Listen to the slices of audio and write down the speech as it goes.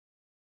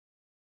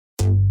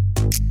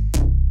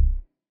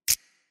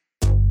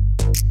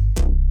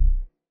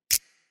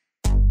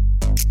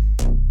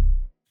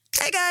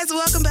Hey guys,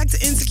 welcome back to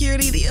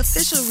Insecurity, the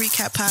official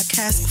recap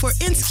podcast for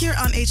Insecure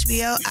on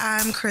HBO.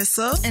 I'm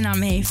Crystal. And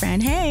I'm Hey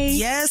Friend. Hey.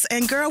 Yes,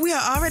 and girl, we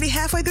are already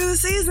halfway through the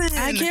season.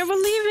 I can't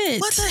believe it.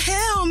 What the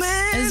hell,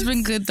 man? It's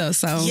been good though,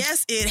 so.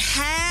 Yes, it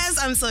has.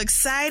 I'm so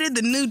excited.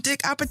 The new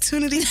dick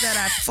opportunities that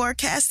I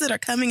forecasted are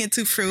coming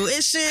into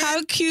fruition.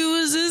 How cute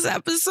was this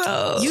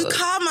episode? You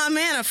called my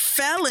man a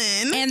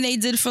felon. And they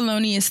did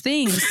felonious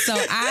things, so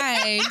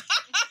I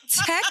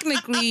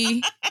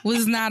technically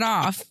was not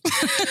off.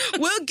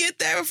 We'll get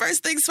there, but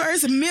first things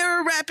first,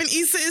 Mirror rapping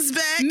Issa is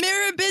back.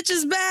 Mirror bitch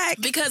is back.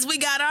 Because we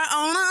got our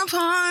own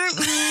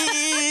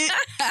apartment.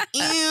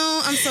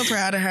 Ew, I'm so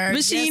proud of her.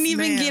 But she didn't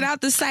even get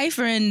out the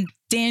cipher and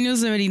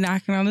Daniel's already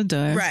knocking on the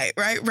door.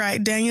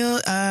 Right. Daniel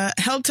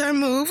helped her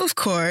move, of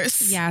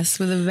course. Yes,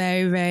 with a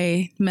very,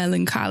 very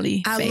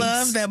melancholy face. I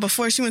love that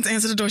before she went to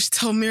answer the door, she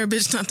told Mirror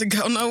bitch not to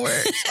go nowhere.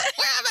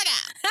 Where am I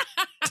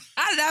at?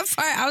 That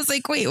part, I was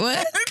like, wait, what?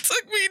 It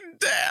took me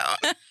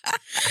down.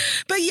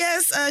 But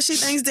yes, she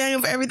thanks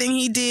Daniel for everything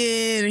he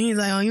did. And he's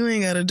like, oh, you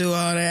ain't got to do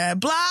all that.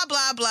 Blah,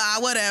 blah, blah,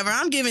 whatever.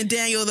 I'm giving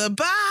Daniel the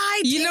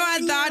bye, You know, I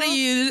Daniel. thought of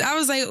you. I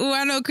was like, oh,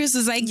 I know Chris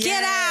was like,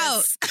 get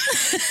out.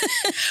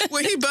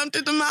 When he bumped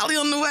into Molly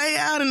on the way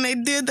out and they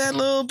did that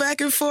little back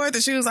and forth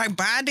and she was like,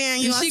 bye,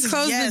 Daniel. And she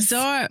closed the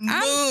door.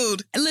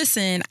 Mood.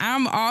 Listen,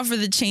 I'm all for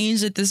the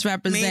change that this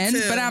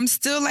represents, but I'm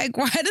still like,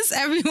 why does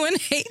everyone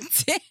hate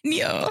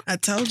Daniel? I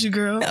told you,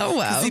 girl. Oh,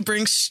 well. 'Cause he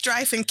brings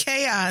strife and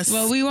chaos.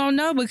 Well, we won't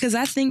know because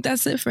I think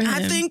that's it for him.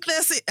 I think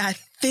that's it. I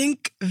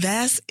think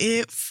that's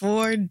it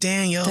for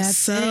Daniel.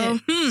 That's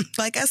it.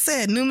 Like I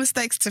said, new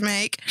mistakes to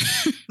make.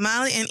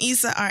 Molly and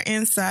Issa are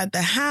inside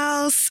the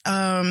house.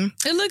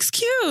 It looks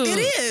cute. It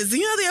is.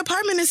 You know, the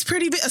apartment is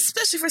pretty big,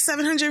 especially for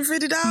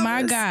 $750.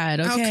 My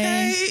God,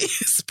 okay.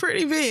 It's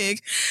pretty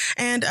big.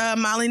 And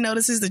Molly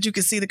notices that you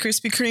can see the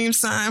Krispy Kreme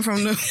sign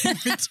from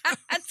the...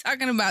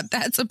 Talking about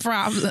that's a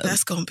problem.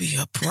 That's going to be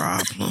a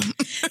problem.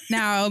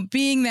 Now,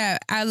 being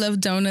that I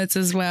love donuts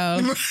as well.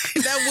 Right,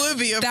 that would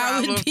be a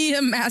problem. That would be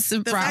a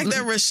massive The problem.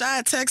 fact that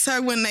Rashad texts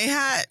her when they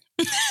hot.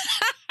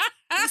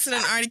 Issa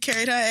done already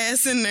carried her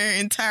ass in there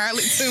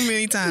entirely too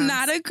many times.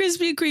 Not a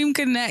Krispy Kreme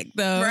connect,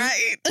 though.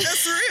 Right?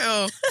 That's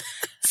real.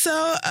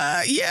 So,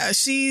 yeah,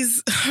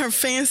 her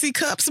fancy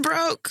cups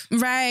broke.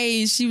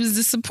 Right. She was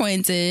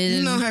disappointed.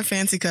 You know her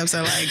fancy cups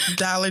are like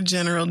Dollar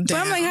General down. But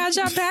I'm like, how'd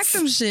y'all pack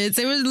them shits?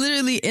 They were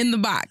literally in the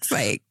box,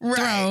 like,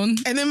 thrown.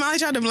 And then Molly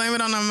tried to blame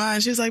it on her mom.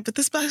 She was like, but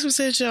this box was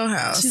at your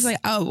house. She's like,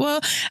 oh,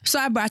 well, so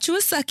I brought you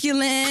a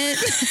succulent.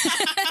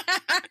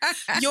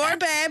 You're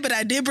bad, but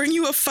I did bring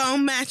you a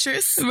foam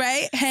mattress.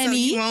 Right,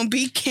 Henny. So you won't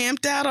be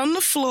camped out on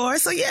the floor.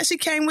 So, yeah, she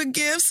came with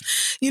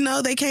gifts. You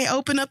know, they can't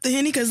open up the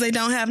Henny because they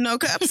don't have no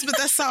cups, but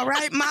that's all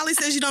right. Molly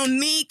says you don't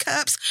need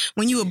cups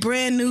when you a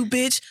brand new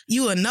bitch.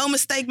 You a no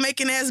mistake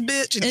making ass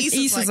bitch. And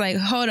Issa's like,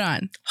 hold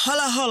on.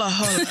 Holla.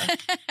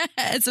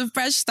 It's a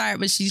fresh start,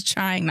 but she's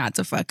trying not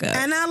to fuck up.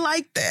 And I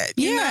like that.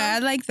 Yeah, you know? I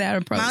like that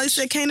approach. Molly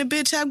said, can't a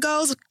bitch have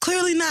goals?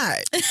 Clearly not.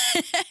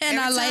 And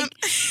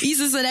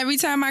Issa said, every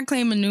time I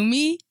claim a new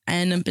me, I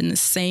end up in the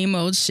same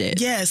old shit.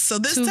 Yes. So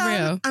this Too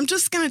time, real. I'm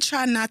just going to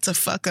try not to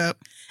fuck up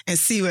and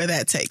see where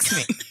that takes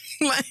me.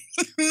 Like,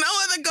 no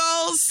other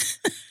goals.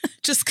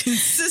 Just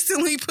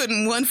consistently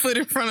putting one foot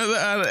in front of the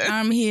other.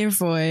 I'm here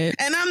for it.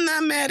 And I'm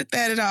not mad at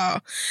that at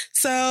all.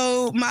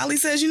 So Molly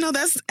says, you know,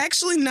 that's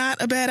actually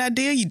not a bad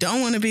idea. You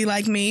don't want to be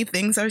like me.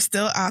 Things are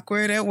still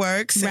awkward at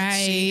work. Since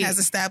she has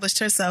established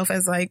herself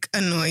as like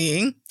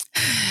annoying.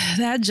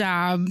 That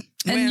job.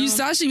 And you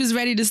saw she was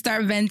ready to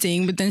start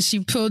venting, but then she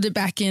pulled it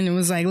back in and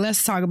was like,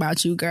 let's talk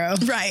about you, girl.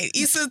 Right.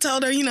 Issa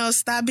told her, you know,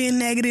 stop being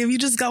negative. You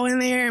just go in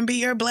there and be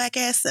your black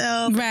ass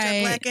self. Right.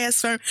 Your black ass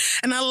firm.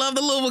 And I love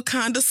the little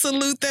Wakanda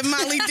salute that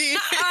Molly did.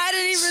 I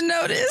didn't even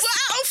notice.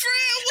 Wow,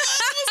 friend. What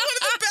was one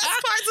of the best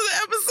parts of the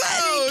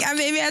episode?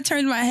 Maybe I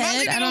turned my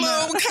head. I don't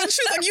know. She was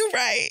like, you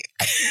right.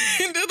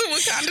 Do the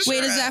Wakanda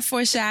Wait, is that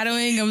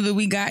foreshadowing of the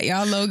We Got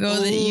Y'all logo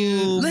that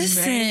you...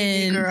 Listen,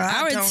 maybe, girl,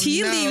 our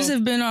tea leaves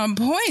have been on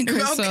point,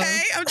 Crystal.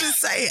 Okay, I'm just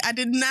saying, I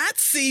did not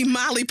see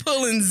Molly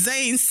pulling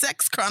Zayn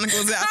Sex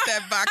Chronicles out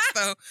that box,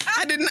 though.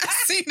 I did not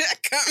see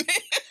that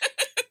coming.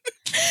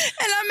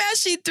 And I'm mad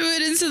she threw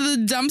it into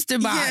the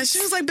dumpster box. Yeah,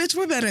 she was like, bitch,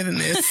 we're better than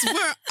this.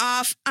 We're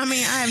off. I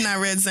mean, I have not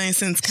read Zayn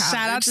since college.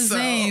 Shout out to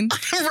Zayn.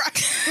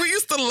 Right. We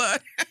used to love.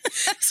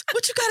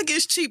 What you got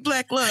against cheap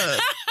black love?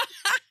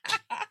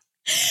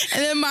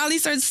 And then Molly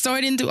starts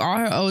sorting through all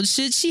her old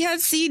shit. She had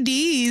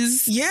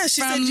CDs. Yeah,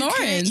 she from said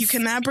Lawrence. You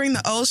cannot bring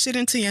the old shit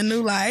into your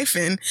new life.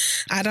 And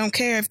I don't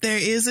care if there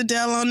is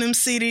Adele on them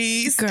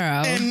CDs.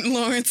 Girl. And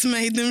Lawrence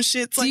made them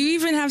shits. Do you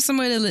even have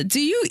somewhere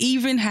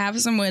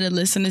to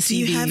listen to CDs? Do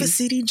you have a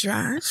CD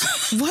drive?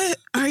 What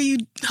are you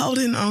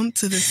holding on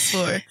to this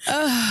for?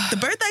 The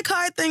birthday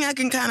card thing I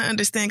can kind of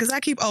understand because I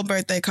keep old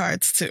birthday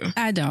cards too.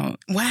 I don't.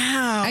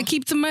 Wow. I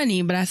keep the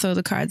money, but I throw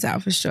the cards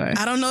out for sure.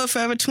 I don't know if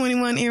Forever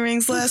 21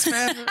 earrings last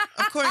forever.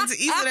 According to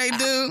Issa, they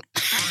do.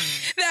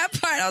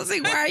 that part. I was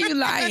like, why are you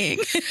lying?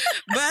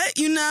 But,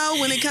 you know,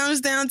 when it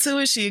comes down to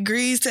it, she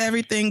agrees to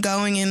everything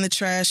going in the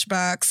trash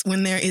box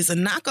when there is a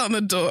knock on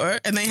the door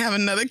and they have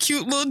another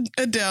cute little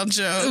Adele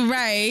joke.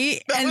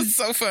 Right. That was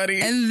so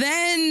funny. And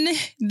then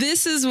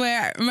this is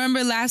where,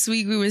 remember last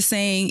week we were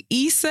saying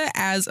Issa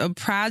as a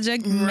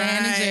project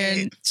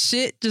manager,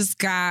 shit just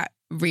got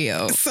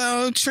real.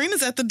 So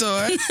Trina's at the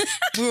door.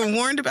 We were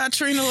warned about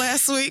Trina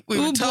last week. We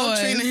were told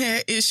Trina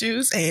had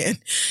issues, and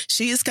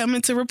she is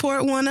coming to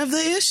report one of the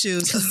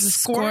issues. The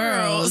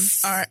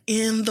squirrels are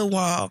in the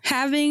wall.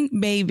 Having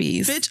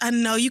babies. Bitch, I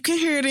know you can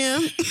hear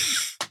them.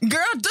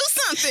 Girl, do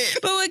something.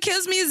 But what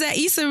kills me is that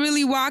Issa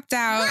really walked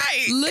out,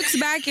 looks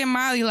back at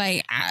Molly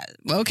like,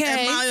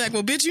 okay. And Molly like,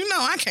 well, bitch, you know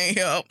I can't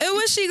help. And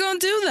what's she gonna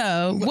do,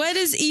 though? What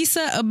is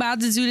Issa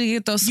about to do to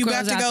get those squirrels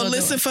out the door? You got to go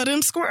listen for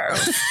them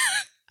squirrels.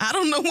 I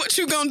don't know what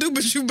you gonna do,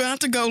 but you about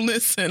to go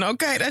listen.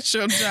 Okay, that's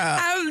your job.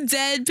 I'm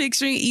dead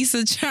picturing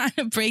Issa trying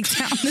to break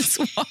down this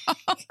wall.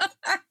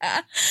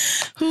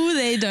 Who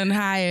they done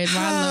hired,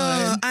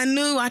 my Lord. I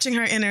knew watching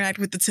her interact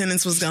with the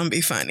tenants was gonna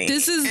be funny.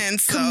 This is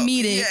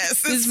comedic.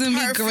 Yes, this is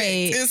gonna be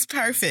great. It's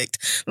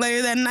perfect.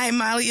 Later that night,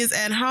 Molly is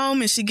at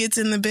home and she gets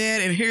in the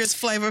bed and here's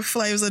Flavor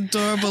Flav's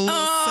adorable little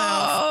self.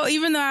 Oh,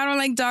 even though I don't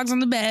like dogs on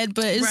the bed,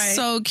 but it's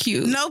so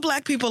cute. No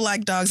black people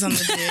like dogs on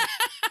the bed.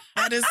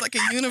 That is like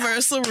a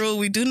universal rule.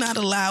 We do not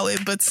allow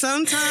it, but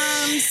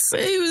sometimes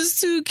he was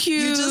too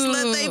cute. You just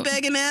let they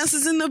begging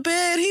asses in the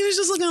bed. He was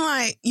just looking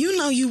like, you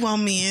know, you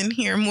want me in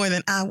here more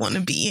than I want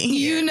to be in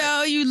here. You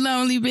know, you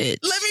lonely bitch.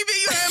 Let me be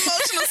your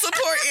emotional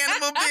support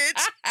animal,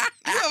 bitch.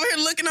 You over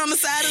here looking on the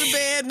side of the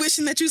bed,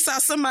 wishing that you saw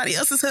somebody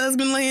else's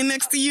husband laying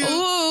next to you.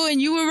 Oh, and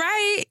you were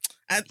right.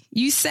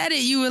 You said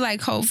it. You were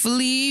like,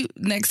 hopefully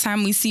next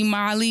time we see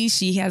Molly,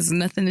 she has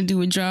nothing to do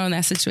with Joe and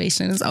that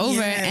situation is over.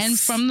 Yes. And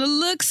from the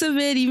looks of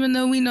it, even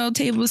though we know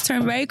tables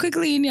turn very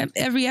quickly in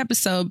every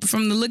episode, but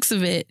from the looks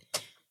of it,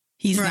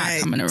 he's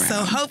not coming around.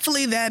 So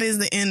hopefully that is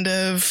the end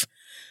of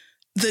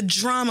the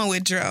drama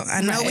with Joe.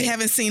 I know we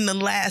haven't seen the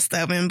last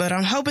of him, but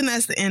I'm hoping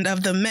that's the end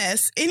of the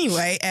mess.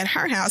 Anyway, at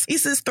her house,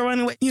 Issa's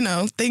throwing away, you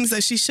know, things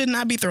that she should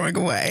not be throwing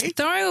away.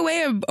 Throwing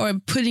away or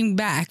putting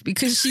back,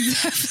 because she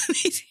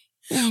definitely...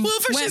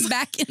 went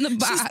back in the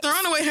box. She's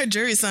throwing away her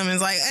jury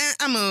summons. Like,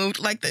 I moved.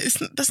 Like,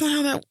 that's not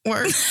how that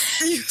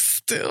works. You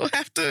still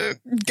have to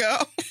go.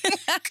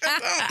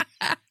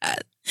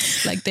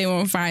 Like they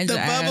won't find the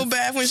your bubble ass.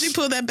 bath. When she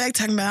pulled that back,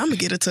 talking about, I'm gonna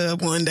get a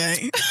tub one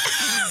day.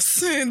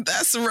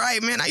 That's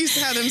right, man. I used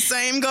to have them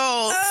same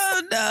goals.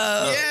 Oh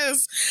no.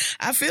 Yes,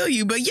 I feel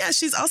you. But yeah,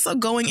 she's also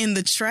going in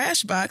the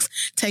trash box,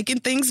 taking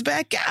things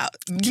back out.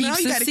 You know,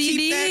 you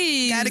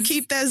gotta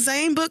keep that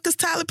Zane book, because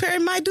Tyler Perry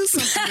might do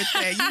something with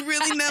that. You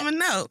really never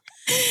know.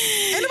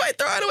 Anybody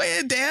throw it away,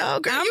 Adele?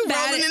 Girl, you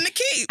rolling in the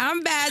keep.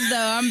 I'm bad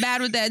though. I'm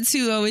bad with that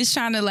too. Always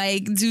trying to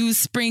like do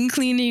spring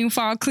cleaning,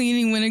 fall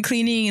cleaning, winter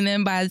cleaning, and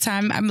then by the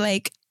time I'm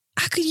like,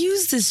 I could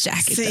use this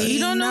jacket though. You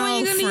don't know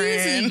when you're gonna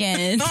use it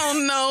again. Oh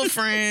no,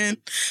 friend.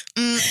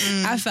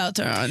 I felt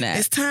her on that.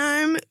 It's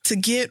time to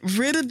get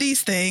rid of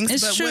these things.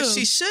 It's but true. What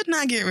she should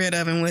not get rid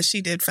of, and what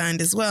she did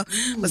find as well,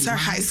 was her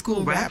high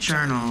school rap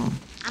journal.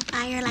 I'm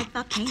fire like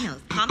volcanoes.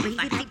 I'm breezy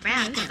like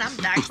brown because I'm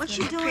dark. What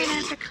you doing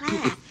after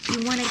class?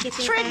 You want to get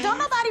there? Trick, don't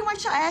nobody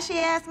want your ashy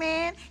ass,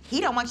 man.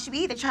 He don't want you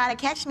either. Try to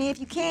catch me if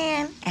you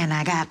can. And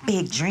I got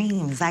big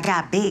dreams. I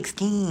got big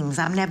schemes.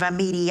 I'm never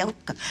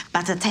mediocre.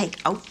 About to take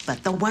over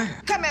the world.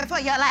 Come in for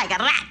your like.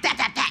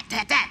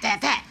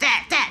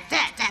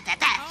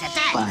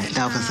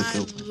 That was a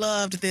good one.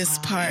 Loved this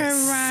part her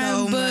rhyme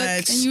so book,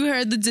 much. and you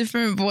heard the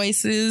different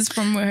voices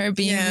from her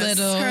being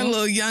little. Her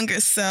little younger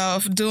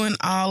self doing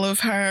all of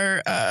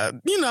her,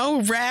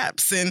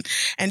 raps and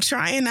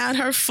trying out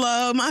her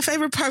flow. My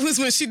favorite part was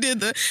when she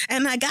did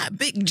and I got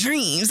big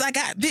dreams. I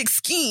got big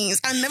schemes.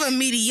 I'm never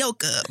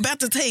mediocre. About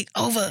to take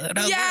over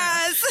the world.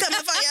 Coming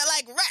for you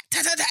like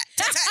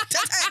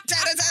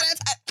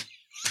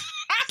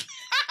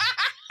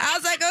I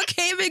was like,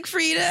 okay, Big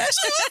Frida. That's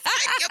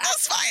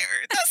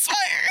fire. That's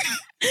fire.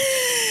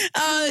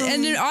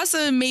 And it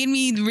also made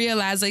me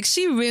realize, like,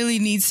 she really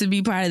needs to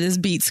be part of this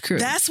Beats crew.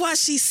 That's why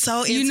she's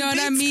so into You know what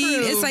I mean?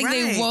 Crew, it's like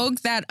they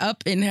woke that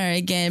up in her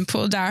again,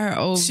 pulled out her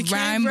old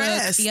rhyme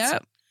book.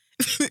 Yep.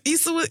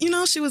 Issa was,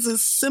 she was a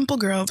simple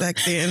girl back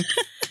then.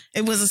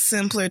 It was a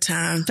simpler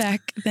time.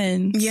 Back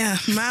then. Yeah.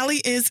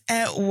 Molly is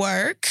at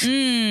work.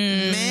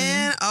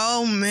 Man,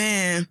 oh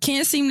man.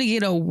 Can't seem to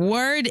get a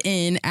word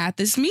in at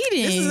this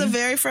meeting. This is a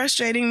very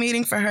frustrating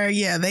meeting for her.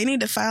 Yeah, they need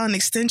to file an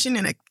extension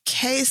in a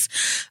case.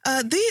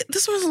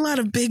 This was a lot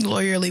of big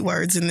lawyerly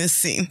words in this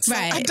scene. So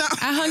right.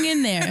 I hung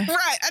in there.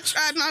 Right. I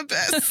tried my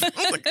best.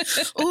 I'm like,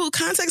 ooh,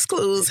 context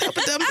clues. Help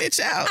a dumb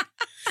bitch out.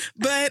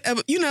 But,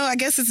 I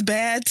guess it's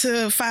bad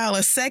to file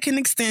a second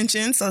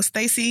extension. So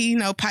Stacey,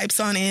 pipes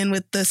on in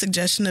with the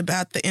suggestion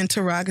about the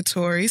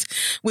interrogatories,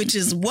 which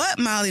is what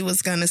Molly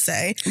was going to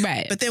say.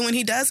 Right. But then when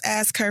he does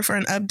ask her for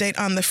an update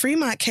on the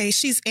Fremont case,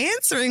 she's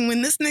answering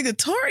when this nigga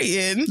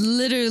Torian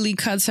literally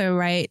cuts her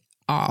right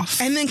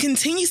off. And then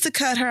continues to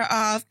cut her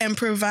off and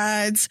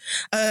provides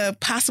a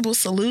possible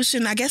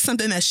solution. I guess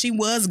something that she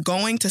was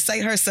going to say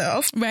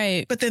herself.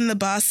 Right. But then the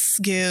boss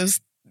gives,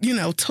 you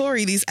know,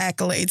 Tori these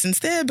accolades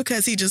instead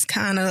because he just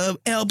kind of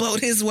elbowed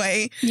his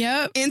way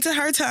into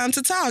her time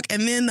to talk.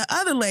 And then the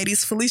other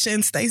ladies, Felicia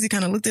and Stacey,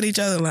 kind of looked at each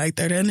other like,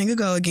 there that nigga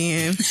go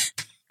again.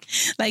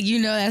 Like, you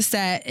know, that's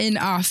that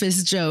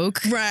in-office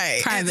joke.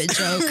 Right. Private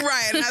joke.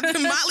 Right.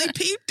 And Molly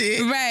peeped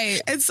it. Right.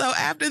 And so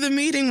after the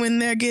meeting, when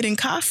they're getting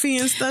coffee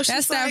and stuff, that's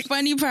she's that like,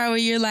 funny part where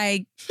you're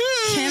like,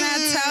 can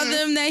I tell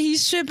them that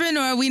he's tripping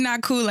or are we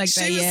not cool like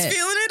that yet? She was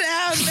feeling it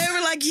out. They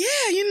were like,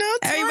 yeah, you know,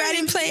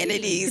 everybody playing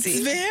it easy.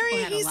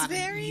 He's Of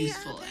very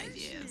useful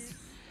ideas.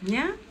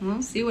 Yeah,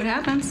 we'll see what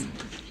happens.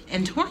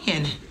 And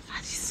Torian,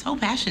 she's so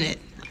passionate.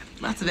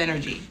 Lots of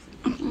energy.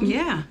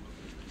 Yeah.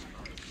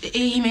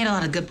 He made a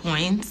lot of good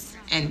points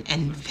and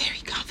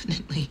very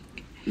confidently.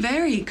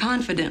 Very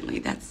confidently.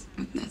 That's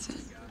it.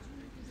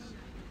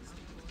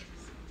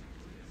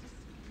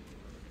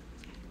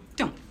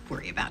 Don't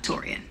worry about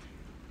Torian.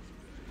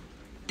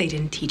 They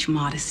didn't teach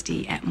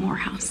modesty at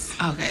Morehouse.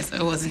 Okay, so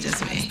it wasn't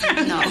just me.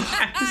 No.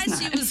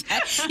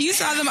 You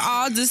saw them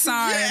all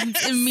disarmed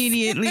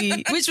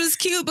immediately, which was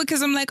cute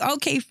because I'm like,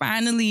 okay,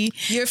 finally.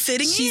 You're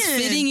fitting in. She's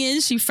fitting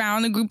in. She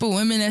found a group of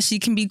women that she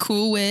can be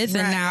cool with,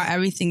 and now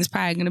everything's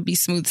probably going to be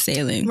smooth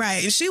sailing.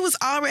 Right. And she was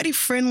already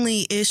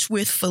friendly-ish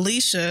with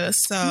Felicia,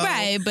 so.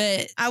 Right,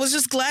 but. I was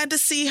just glad to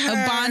see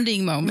her. A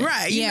bonding moment.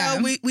 Right. Yeah.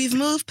 You know, we've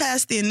moved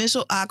past the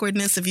initial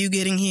awkwardness of you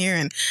getting here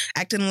and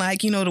acting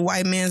like, you know, the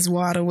white man's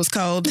water was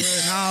cold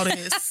and all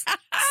this.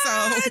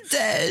 So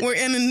we're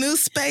in a new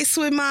space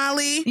with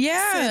Molly.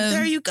 Yeah. So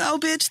there you go,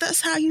 bitch.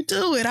 That's how you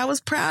do it. I was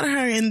proud of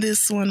her in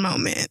this one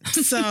moment.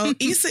 So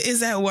Issa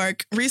is at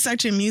work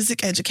researching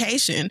music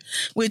education,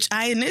 which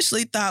I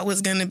initially thought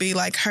was going to be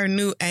like her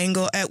new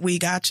angle at We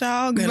Got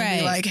Y'all. Going to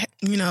be like,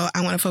 you know,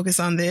 I want to focus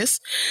on this.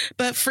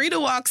 But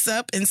Frida walks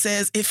up and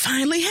says, it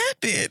finally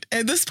happened.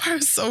 And this part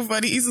is so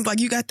funny. Issa's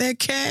like, you got that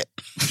cat?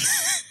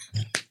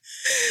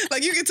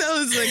 Like, you can tell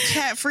it's a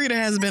cat Frida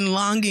has been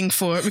longing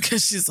for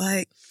because she's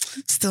like,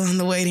 still on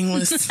the waiting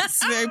list.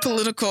 It's very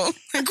political.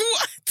 Like,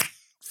 what?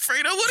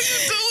 Frida, what are you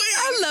doing?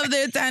 I love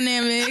their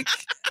dynamic.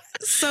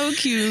 So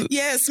cute.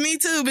 Yes, me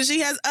too. But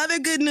she has other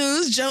good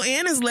news.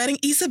 Joanne is letting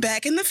Issa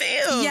back in the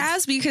field.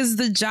 Yes, because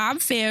the job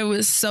fair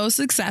was so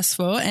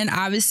successful. And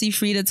obviously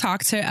Frida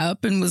talked her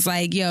up and was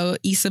like, yo,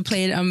 Issa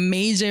played a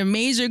major,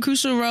 major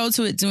crucial role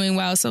to it doing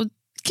well. So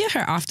get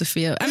her off the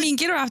field. I mean,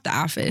 get her off the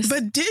office.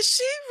 But did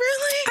she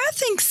really? I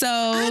think so.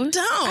 I don't.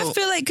 I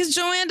feel like because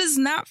Joanne does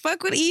not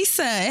fuck with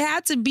Issa. It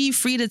had to be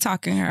Frida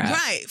talking her up.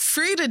 Right.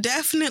 Frida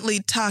definitely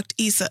talked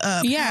Issa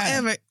up. Yeah.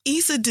 However,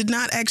 Issa did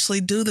not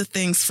actually do the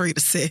things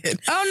Frida said.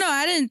 Oh, no,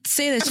 I didn't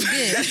say that she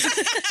did.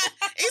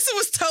 Issa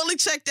was totally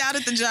checked out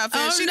at the job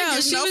fair. Oh, she no, didn't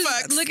give she no was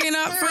fucks. looking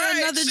up for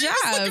another she job.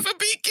 Was looking for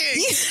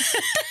BK.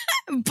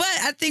 But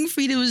I think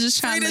Frida was just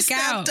trying to look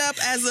out. Frida stepped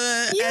up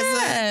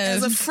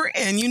as a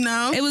friend, you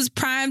know? It was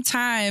prime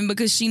time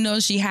because she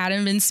knows she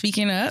hadn't been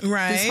speaking up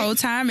this whole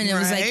time. And it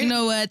was like, you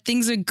know what?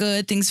 Things are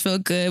good. Things feel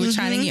good. We're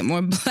trying to get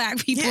more black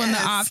people in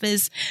the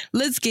office.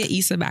 Let's get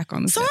Issa back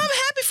on the field. So I'm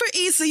happy for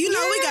Issa. You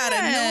know, we got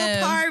a new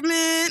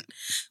apartment.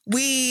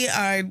 We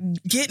are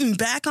getting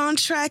back on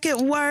track at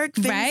work.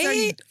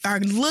 Things are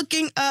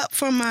looking up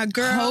for my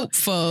girl.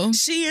 Hopeful.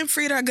 She and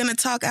Frida are going to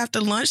talk after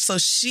lunch. So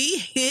she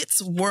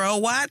hits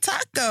Worldwide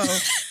Taco,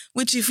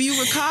 which, if you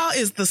recall,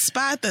 is the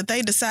spot that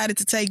they decided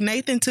to take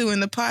Nathan to in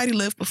the party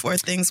lift before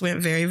things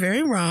went very,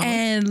 very wrong.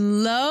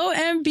 And lo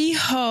and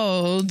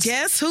behold,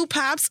 guess who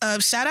pops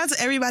up? Shout out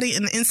to everybody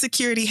in the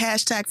Insecurity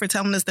hashtag for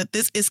telling us that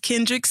this is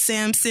Kendrick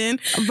Sampson.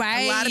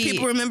 Right. A lot of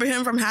people remember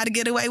him from How to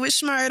Get Away with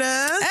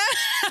Shmurda.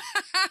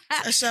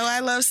 A show I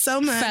love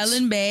so much.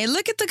 Felon Bay.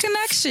 Look at the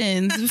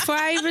connections. Before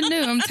I even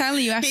knew, I'm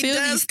telling you, I feel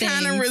these things. He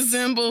does kind of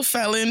resemble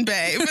Felon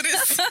Bay, but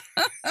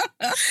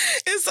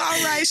it's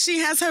all right. She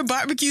has her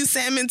barbecue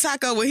salmon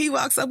taco when he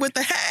walks up with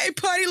the hey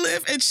party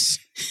lift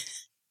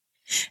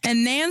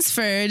and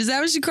Nansford, is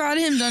that what you called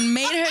him? Done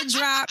made her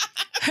drop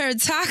her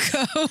taco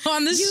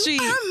on the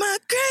street. You are my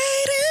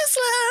greatest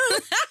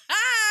love.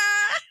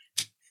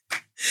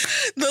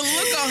 The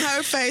look on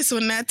her face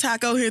when that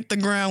taco hit the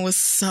ground was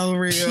so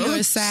real.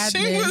 Pure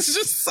sadness. She was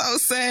just so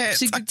sad.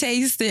 She could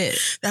taste it.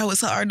 That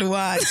was hard to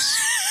watch.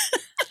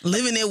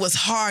 Living it was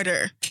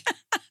harder.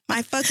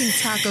 My fucking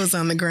taco's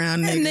on the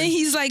ground, nigga. And then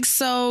he's like,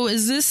 so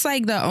is this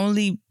like the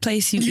only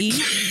place you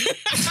eat?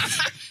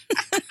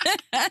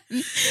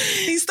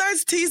 He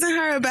starts teasing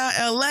her about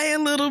LA a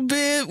little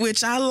bit,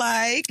 which I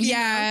like.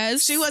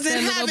 Yes. She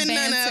wasn't having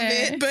none of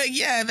it. But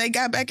yeah, they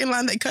got back in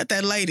line. They cut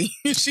that lady.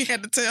 She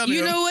had to tell them.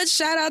 You know what?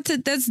 Shout out to,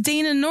 that's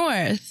Dana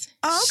North.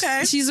 Oh,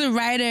 okay. She's a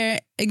writer,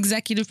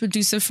 executive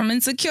producer from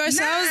Insecure.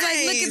 So I was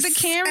like, look at the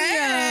cameo.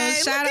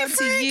 Hey, Shout out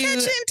to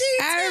you.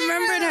 I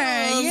remembered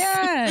her.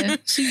 Yeah.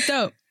 She's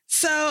dope.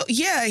 So,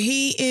 yeah,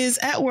 he is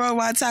at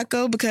Worldwide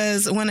Taco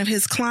because one of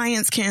his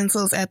clients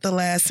cancels at the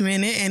last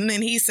minute. And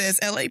then he says,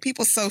 LA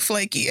people so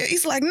flaky.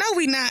 He's like, no,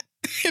 we not.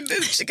 And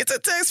then she gets a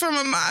text from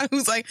her mom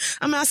who's like,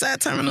 I'm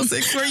outside Terminal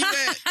 6. Where you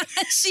at?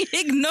 She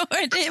ignored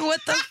it. What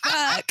the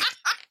fuck?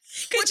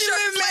 Could you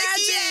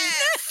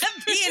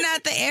imagine being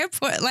at the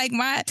airport? Like,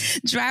 my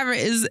driver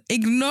is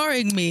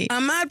ignoring me.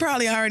 Ahmad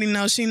probably already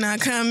knows she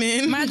not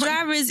coming. My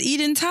driver is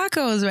eating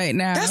tacos right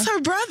now. That's her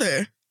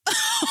brother.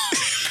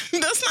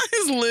 That's not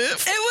his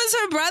Lyft. It was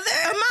her brother?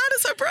 Ahmad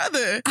is her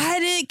brother. I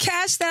didn't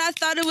catch that. I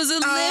thought it was a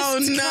Lyft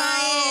client.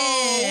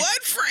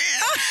 What,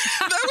 friend?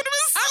 That would have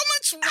been so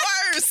much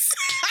worse.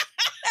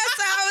 That's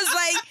why I was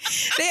like,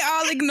 they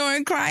all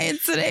ignoring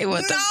clients today.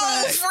 What the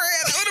fuck? No,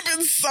 friend. That would have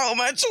been so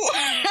much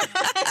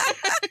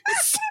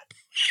worse.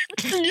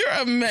 You're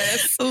a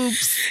mess.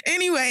 Oops.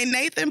 Anyway,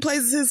 Nathan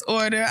places his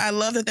order. I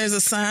love that there's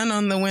a sign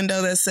on the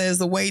window that says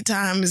the wait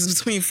time is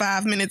between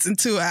 5 minutes and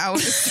 2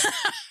 hours.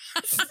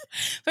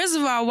 First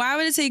of all, why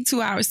would it take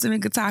 2 hours to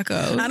make a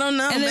taco? I don't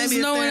know. And there's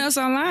no one else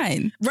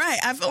online. Right.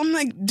 I'm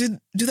like, do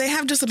they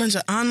have just a bunch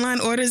of online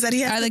orders that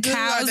he has to do? Are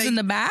the cows in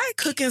the back?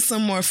 Cooking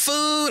some more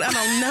food? I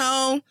don't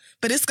know.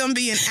 But it's going to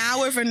be an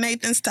hour for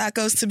Nathan's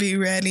tacos to be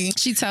ready.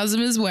 She tells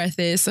him it's worth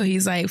it. So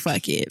he's like,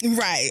 fuck it.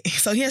 Right.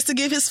 So he has to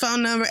give his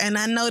phone number. And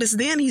I noticed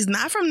then he's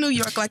not from New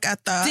York like I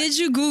thought. Did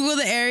you Google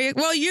the area?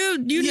 Well, you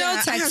know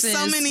Texas. I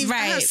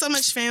have so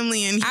much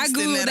family in Houston. I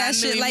Googled that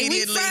shit like,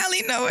 we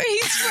finally know where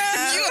he's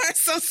from. You are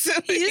so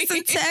silly. He's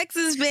from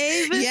Texas,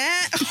 baby.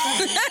 Yeah. What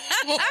was that?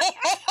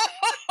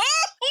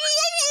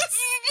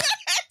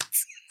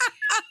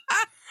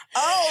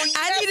 Oh, yes,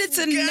 I needed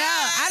to know.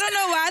 I don't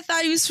know why I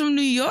thought he was from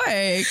New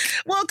York.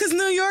 Well, because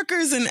New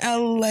Yorkers and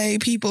LA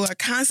people are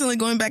constantly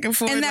going back and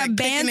forth. And that like,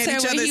 banter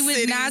where he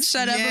would not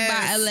shut up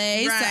about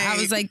LA. Right. So I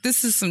was like,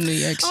 this is some New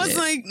York shit. I was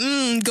like,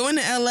 going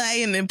to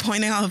LA and then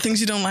pointing out all the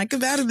things you don't like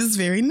about it is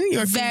very New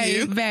York.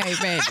 Very, very,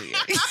 very New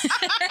York.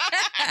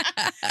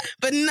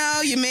 But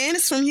no, your man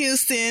is from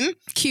Houston.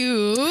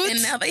 Cute.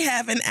 And now they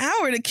have an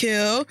hour to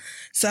kill.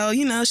 So,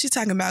 she's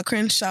talking about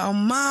Crenshaw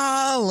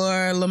Mall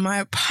or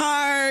Lamar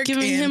Park.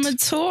 Giving him a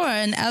tour,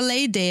 an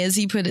LA day, as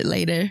he put it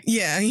later.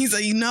 Yeah, he's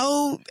like,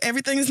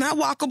 everything is not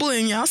walkable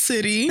in y'all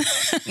city.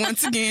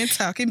 Once again,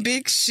 talking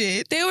big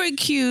shit. They were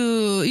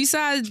cute. You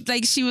saw,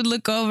 like, she would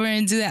look over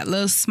and do that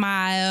little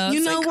smile.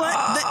 You know like,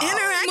 what? The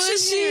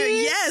interaction here,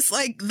 yes,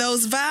 like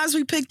those vibes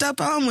we picked up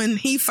on when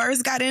he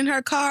first got in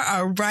her car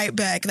are right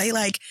back. They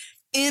like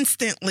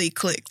instantly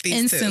clicked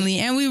these two.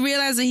 And we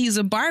realized that he's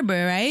a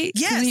barber, right?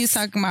 Yes. He was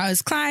talking about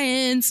his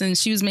clients and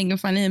she was making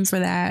fun of him for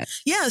that.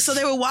 Yeah, so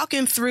they were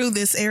walking through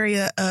this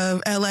area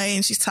of LA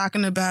and she's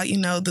talking about,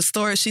 the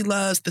store she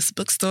loves, this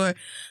bookstore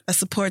that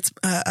supports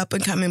up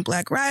and coming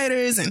Black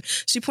writers. And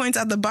she points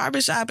out the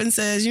barbershop and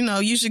says,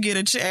 you should get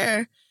a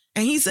chair.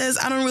 And he says,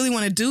 I don't really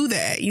want to do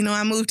that.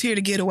 I moved here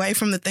to get away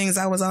from the things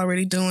I was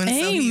already doing.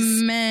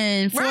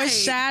 Amen. So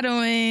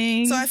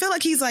foreshadowing. So I feel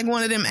like he's like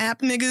one of them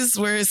app niggas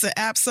where it's an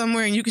app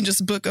somewhere and you can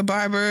just book a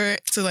barber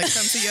to like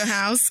come to your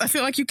house. I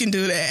feel like you can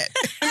do that.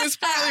 And it's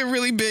probably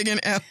really big in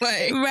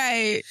LA.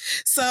 Right.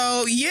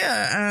 So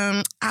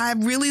yeah, I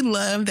really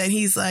love that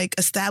he's like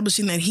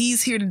establishing that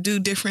he's here to do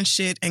different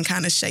shit and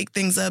kind of shake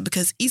things up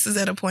because Issa's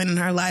at a point in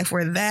her life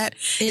where that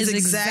is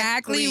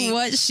exactly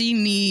what she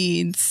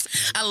needs.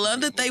 I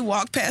love that they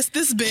walk past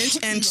this bench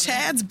and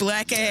Chad's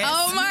black ass.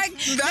 Oh my!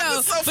 That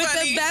was so funny.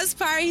 But the best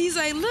part, he's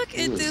like, "Look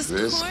at this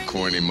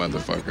corny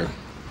motherfucker."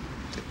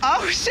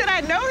 Oh shit!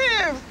 I know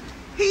him.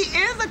 He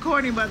is a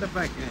corny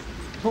motherfucker.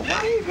 But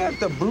why he got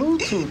the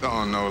Bluetooth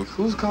on though?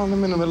 Who's calling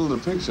him in the middle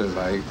of the picture?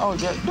 Like, oh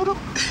yeah,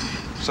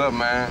 what's up,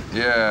 man?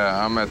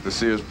 Yeah, I'm at the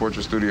Sears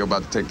Portrait Studio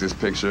about to take this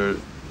picture.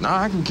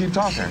 Nah, I can keep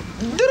talking.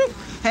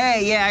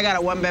 Hey, yeah, I got a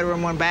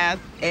 1-bedroom, 1 bath.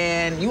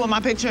 And you want my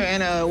picture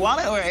in a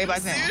wallet or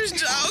 8x10? Serious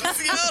jokes,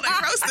 they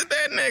roasted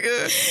that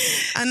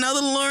nigga. I know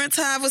the Lawrence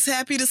Hive was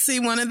happy to see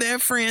one of their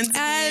friends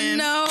again. I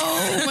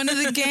know, one of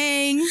the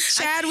gang.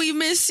 Chad, we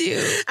miss you.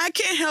 I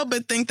can't help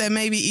but think that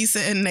maybe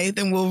Issa and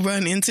Nathan will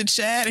run into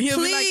Chad and he'll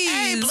be like,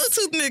 hey,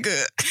 Bluetooth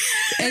nigga.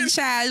 And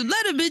Chad,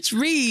 let a bitch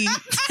read.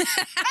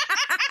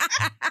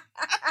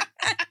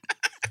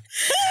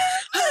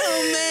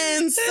 Oh,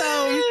 man,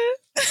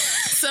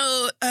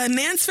 So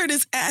Nansford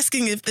is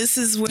asking if this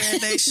is where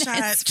they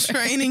shot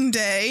Training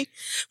Day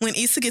when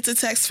Issa gets a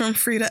text from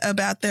Frida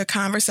about their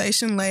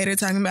conversation later,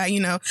 talking about,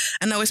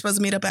 I know we're supposed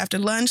to meet up after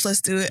lunch.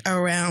 Let's do it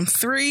around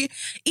 3.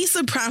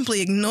 Issa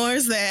promptly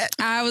ignores that.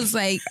 I was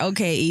like,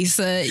 okay,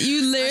 Issa,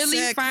 you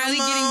literally finally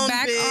getting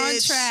back on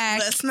track.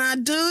 Let's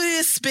not do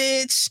this,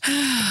 bitch.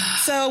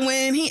 So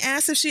when he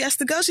asks if she has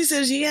to go, she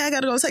says, yeah, I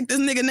got to go take this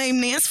nigga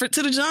named Nansford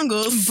to the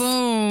jungles.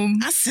 Boom.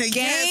 I said,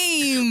 game.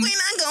 Yes,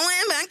 we're not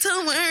going back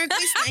to work.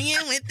 We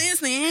staying with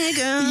this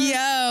nigga.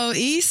 Yo,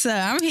 Issa,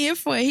 I'm here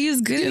for it.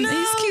 He's good enough.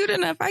 He's cute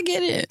enough. I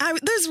get it.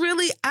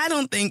 I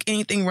don't think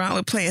anything wrong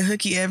with playing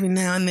hooky every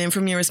now and then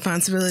from your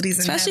responsibilities.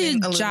 And especially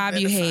a job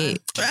you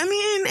hate. I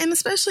mean, and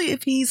especially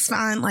if he's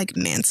fine like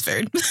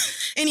Nansford.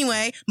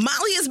 Anyway,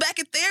 Molly is back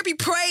at therapy.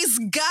 Praise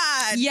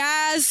God.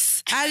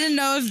 Yes. I didn't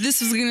know if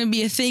this was going to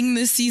be a thing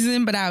this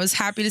season, but I was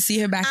happy to see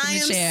her back in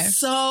the chair. I am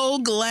so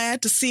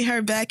glad to see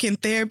her back in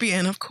therapy.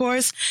 And of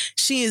course,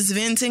 she is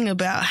venting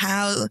about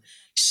how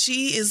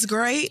she is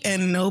great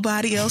and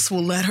nobody else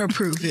will let her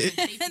prove it.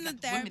 And the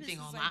women thing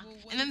online.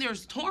 And then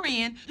there's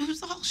Torian,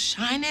 who's all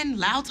shining,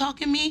 loud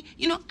talking me.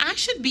 You know, I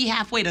should be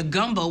halfway to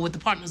gumbo with the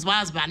partners'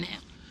 wives by now.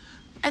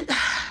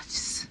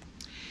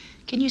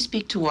 Can you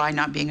speak to why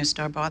not being a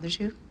star bothers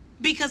you?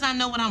 Because I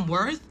know what I'm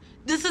worth.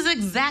 This is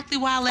exactly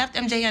why I left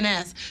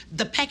MJNS.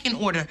 The pecking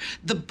order,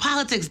 the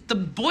politics, the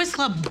boys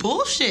club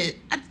bullshit.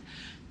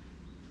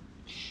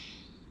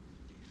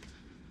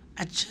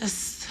 I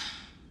just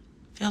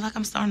feel like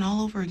I'm starting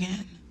all over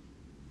again.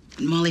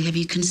 Molly, have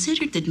you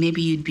considered that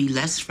maybe you'd be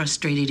less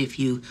frustrated if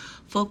you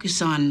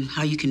focus on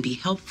how you can be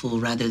helpful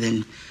rather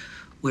than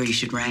where you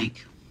should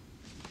rank?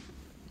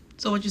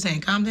 So what you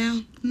saying, calm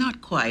down?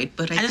 Not quite,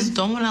 but I just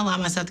don't want to allow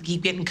myself to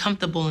keep getting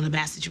comfortable in a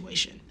bad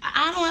situation.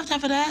 I don't have time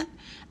for that.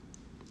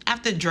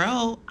 After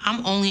Dro,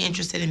 I'm only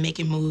interested in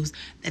making moves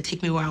that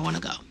take me where I want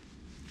to go.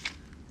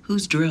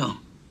 Who's Dro?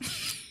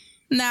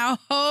 Now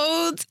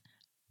hold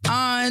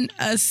on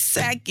a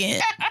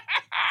second.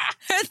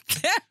 Her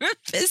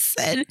therapist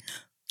said,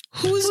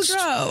 who's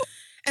Dro?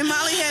 And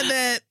Molly had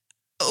that,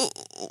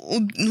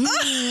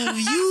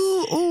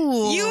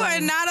 you are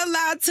not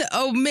allowed to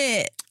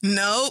omit.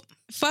 Nope.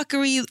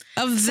 Fuckery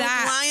of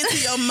that. Lying to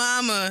your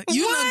mama.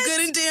 You know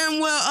good and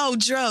damn well,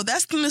 Dro,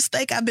 that's the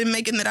mistake I've been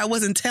making that I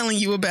wasn't telling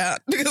you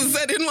about because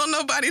I didn't want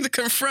nobody to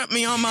confront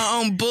me on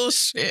my own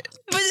bullshit.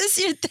 But it's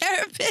your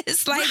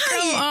therapist. Like,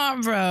 come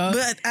on, bro.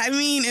 But, I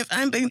mean, if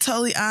I'm being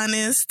totally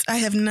honest, I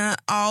have not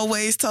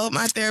always told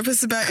my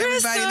therapist about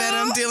everybody that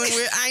I'm dealing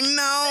with. I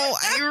know.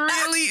 I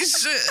really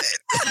should.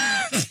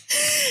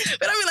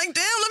 But I be like,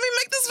 damn, let me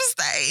make this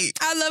mistake.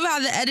 I love how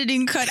the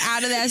editing cut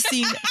out of that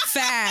scene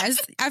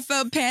fast. I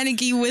felt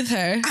panicky with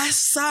her. I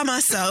saw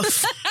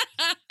myself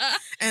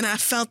and I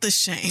felt the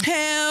shame.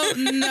 Hell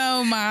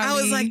no, Molly. I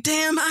was like,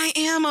 damn, I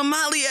am a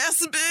Molly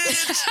ass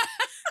bitch.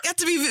 Got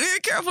to be very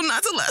careful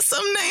not to let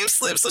some name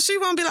slip so she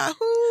won't be like,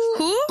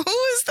 who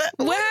is that?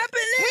 What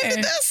happened there? When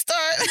did that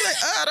start? I'm like,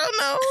 I don't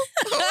know.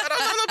 I don't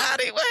know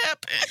nobody. What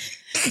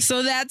happened?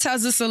 So that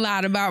tells us a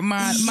lot about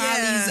Molly's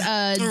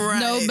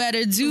know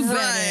better, do better.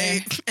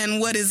 Right. And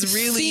what is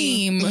really,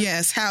 theme.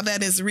 Yes, how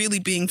that is really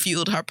being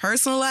fueled. Her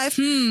personal life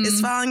is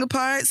falling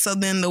apart. So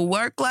then the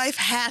work life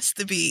has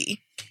to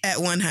be at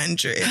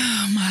 100.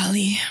 Oh,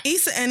 Molly.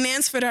 Issa and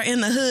Nansford are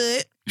in the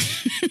hood.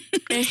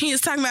 And he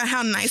is talking about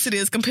how nice it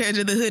is compared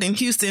to the hood in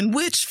Houston,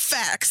 which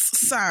facts,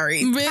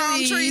 sorry. Really?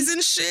 Palm trees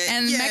and shit.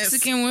 And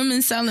Mexican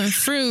women selling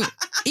fruit.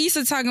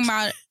 Issa talking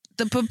about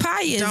the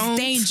papaya is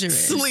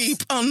dangerous.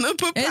 Sleep on the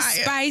papaya.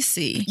 It's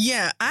spicy.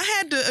 Yeah, I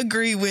had to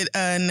agree with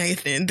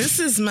Nathan. This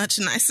is much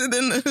nicer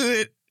than the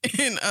hood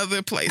in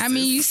other places. I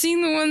mean, you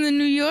seen the one in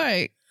New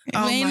York.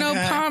 Oh, there ain't no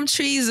God. palm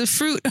trees or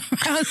fruit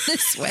around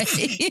this way.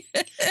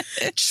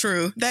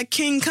 True. That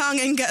King Kong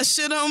ain't got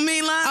shit on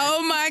me, line.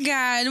 Oh my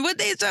God. What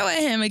they throw at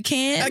him? A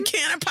can? A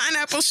can of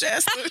pineapple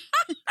Shasta.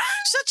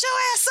 Shut your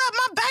ass up.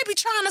 My baby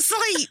trying to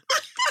sleep.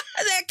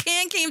 That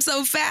can came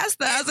so fast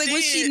though. I was like,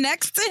 was she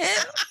next to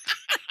him?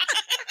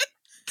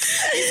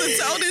 He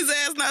told his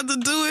ass not to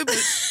do it,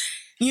 but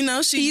you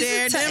know, she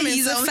dared him.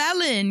 He's a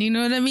felon. You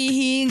know what I mean?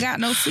 He ain't got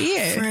no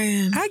fear.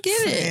 Friend, I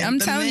get it. I'm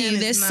telling you,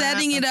 they're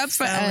setting it up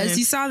for us.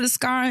 You saw the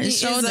scar on his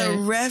shoulder. He is a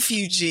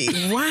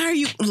refugee. Why are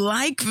you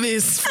like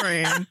this,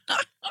 friend?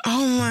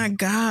 Oh my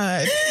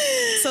God.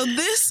 So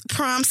this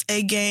prompts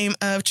a game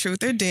of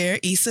truth or dare.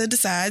 Issa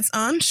decides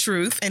on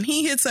truth and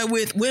he hits her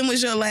with, when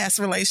was your last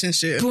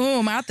relationship?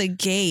 Boom, out the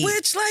gate.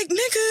 Which, like,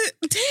 nigga,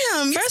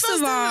 damn. First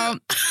of all,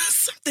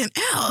 something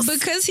else.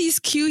 Because he's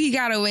cute, he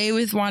got away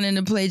with wanting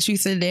to play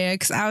truth or dare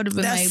because I would have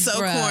been That's like,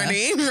 so bruh,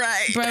 corny,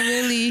 right? Bruh,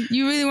 really?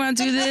 You really want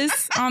to do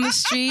this on the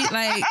street?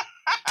 Like,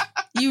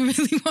 you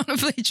really want to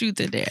play truth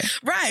or dare?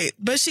 Right.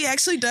 But she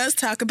actually does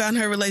talk about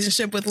her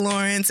relationship with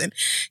Lawrence. And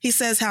he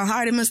says how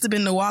hard it must have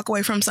been to walk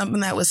away from something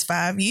that was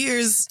 5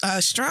 years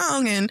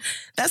strong. And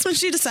that's when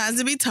she decides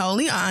to be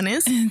totally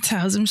honest. And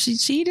tells him she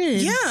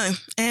cheated. Yeah.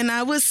 And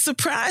I was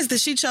surprised that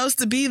she chose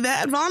to be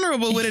that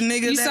vulnerable with a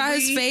nigga. You saw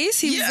his face?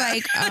 He was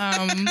like,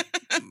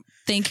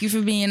 thank you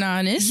for being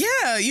honest.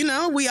 Yeah, you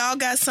know, we all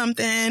got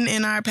something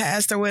in our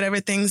past or whatever,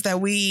 things that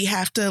we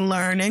have to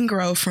learn and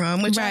grow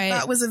from, which I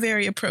thought was a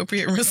very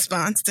appropriate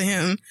response to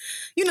him,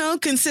 you know,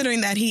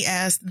 considering that he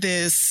asked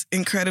this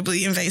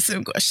incredibly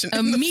invasive question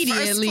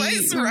immediately. In the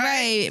first place,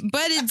 right?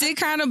 But it did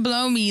kind of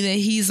blow me that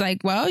he's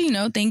like, well, you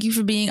know, thank you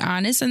for being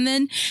honest. And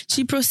then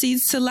she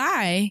proceeds to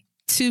lie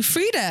to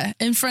Frida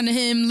in front of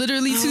him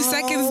literally 2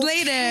 seconds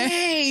later.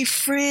 Hey,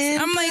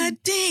 friend. I'm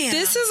like, damn.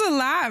 This is a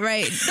lot,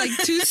 right? Like,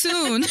 too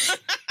soon.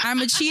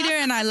 I'm a cheater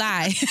and I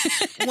lie.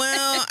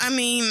 Well, I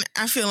mean,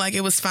 I feel like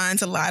it was fine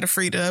to lie to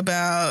Frida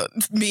about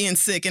being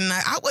sick, and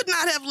I would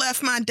not have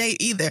left my date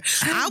either.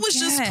 I was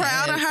just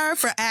proud of her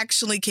for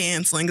actually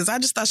canceling because I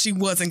just thought she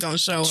wasn't going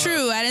to show up.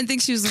 True. I didn't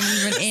think she was going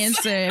to even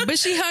answer. But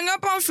she hung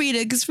up on Frida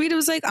because Frida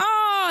was like,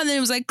 oh, and then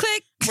it was like,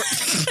 click.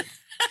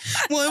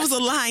 Well, it was a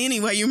lie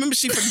anyway. You remember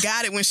she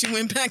forgot it when she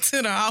went back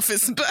to the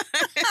office. But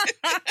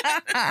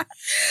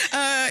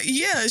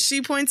yeah,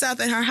 she points out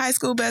that her high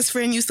school best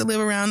friend used to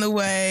live around the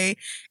way,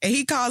 and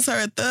he calls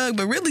her a thug,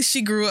 but really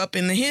she grew up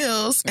in the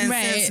hills. And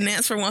since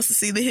Nansford wants to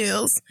see the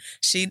hills,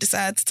 she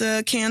decides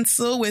to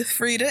cancel with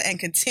Frida and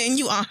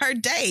continue on her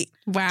date.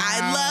 Wow.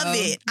 I love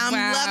it. I'm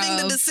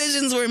loving the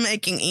decisions we're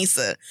making,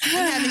 Issa.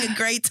 I'm having a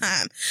great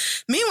time.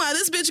 Meanwhile,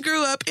 this bitch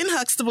grew up in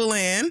Huxtable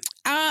Land.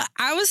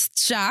 I was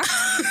shocked.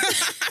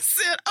 I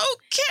said,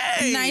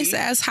 okay. Nice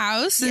ass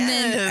house. And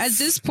then at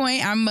this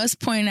point, I must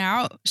point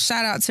out,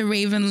 shout out to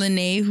Raven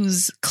Lene,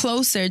 whose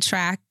Closer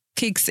track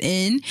kicks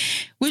in,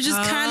 which is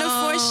kind of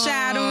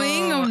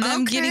foreshadowing of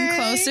them getting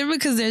closer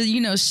because they're,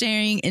 you know,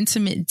 sharing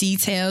intimate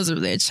details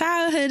of their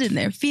childhood and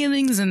their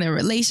feelings and their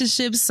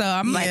relationships. So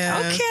I'm like, okay. All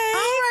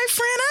right,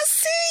 friend, I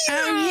see you.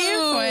 I'm here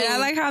for it. I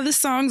like how the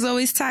songs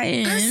always tie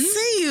in. I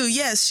see you.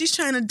 Yes, she's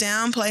trying to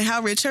downplay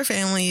how rich her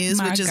family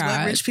is, which is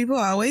what rich people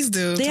always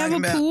do. They have a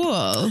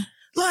pool.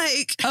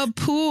 Like a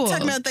pool.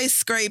 Talking about they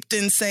scraped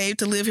and saved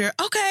to live here.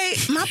 Okay,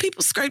 my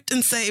people scraped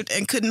and saved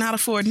and could not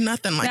afford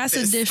nothing like this.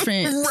 That's a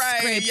different right.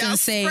 Scraped y'all and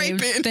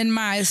saved than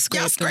my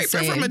scraped y'all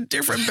scraping from a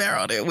different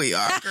barrel than we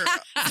are, girl.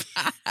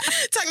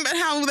 Talking about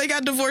how they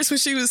got divorced when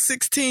she was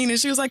 16 and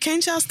she was like,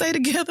 can't y'all stay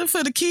together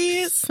for the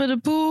kids? For the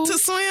pool? To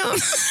swim?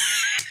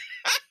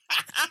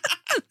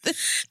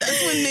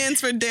 That's when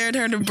Nansford dared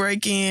her to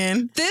break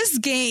in. This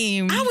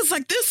game. I was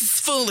like, this is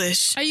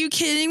foolish. Are you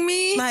kidding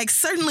me? Like,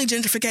 certainly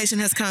gentrification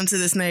has come to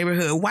this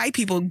neighborhood. White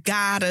people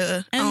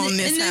gotta own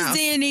this house. In this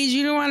day and age,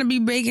 you don't want to be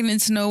breaking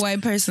into no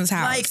white person's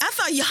house. Like, I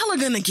thought y'all are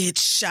gonna get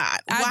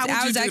shot. Why would I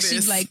you was do actually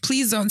this? like,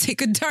 please don't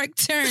take a dark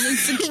turn and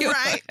secure.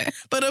 Right.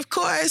 But of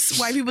course,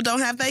 white people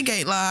don't have their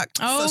gate locked.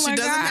 Oh, so she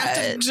doesn't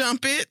have to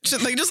jump it.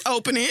 They just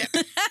open it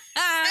and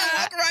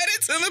walk right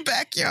into the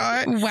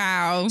backyard.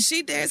 Wow.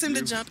 She dares him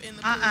to jump in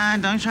the pool.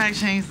 Don't try to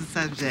change the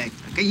subject.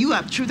 Okay, you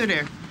up, truth or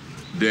dare?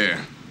 Dare.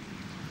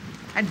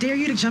 I dare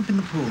you to jump in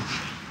the pool.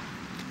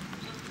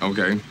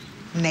 Okay.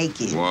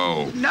 Naked.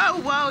 Whoa. No,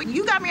 whoa,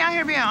 you got me out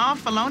here being all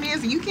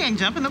felonious and you can't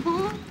jump in the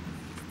pool?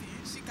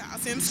 She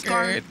calls him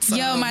scared. So.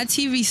 Yo, my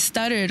TV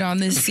stuttered on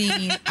this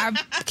scene. I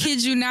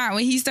kid you not.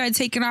 When he started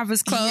taking off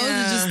his clothes,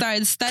 it just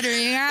started stuttering.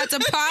 I had to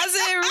pause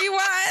it and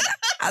rewind.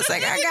 I was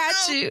like, I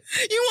got you.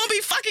 You won't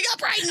be fucking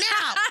up right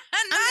now.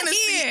 I'm going to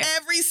see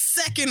every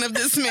second of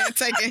this man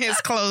taking his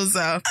clothes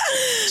off.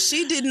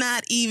 She did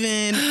not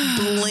even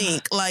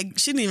blink. Like,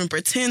 she didn't even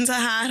pretend to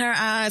hide her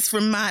eyes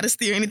for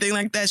modesty or anything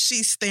like that.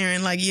 She's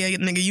staring like, yeah,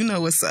 nigga, you know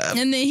what's up.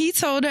 And then he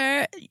told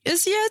her,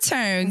 it's your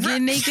turn.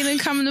 Get naked and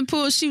come in the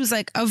pool. She was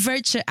like,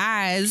 avert your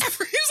eyes. He was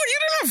like, you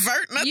didn't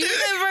avert nothing. You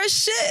didn't avert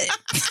shit.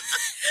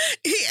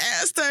 He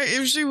asked her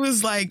if she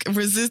was like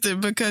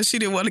resistant because she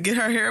didn't want to get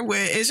her hair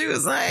wet. And she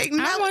was like,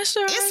 no, it's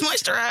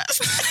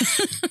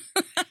moisturized.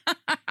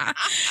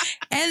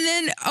 And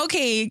then,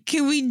 okay,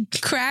 can we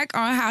crack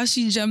on how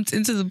she jumped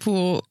into the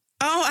pool?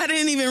 Oh, I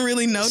didn't even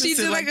really notice. She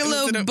did like a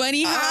little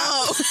bunny hop.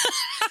 Oh.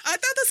 I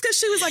thought that's because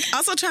she was like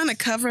also trying to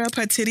cover up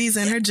her titties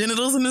and her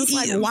genitals, and it's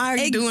like, why are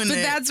you doing that?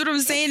 But that's what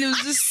I'm saying. It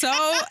was just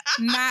so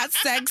not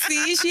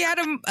sexy. She had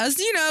it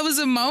was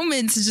a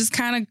moment to just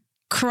kind of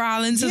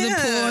crawl into the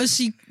pool.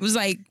 She was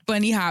like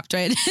bunny hopped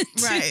right into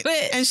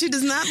it. And she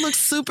does not look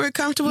super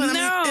comfortable in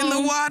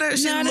the water.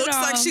 She looks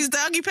like she's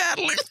doggy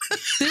paddling.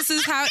 This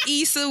is how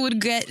Issa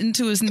would get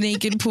into a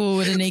naked pool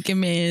with a naked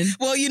man.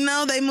 Well,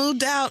 they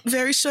moved out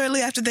very shortly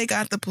after they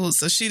got the pool,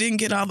 so she didn't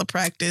get all the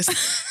practice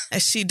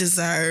as she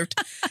deserved.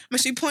 But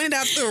she pointed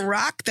out the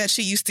rock that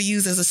she used to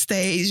use as a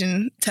stage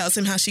and tells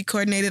him how she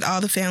coordinated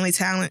all the family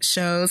talent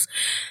shows.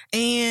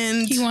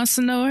 And he wants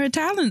to know what her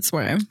talents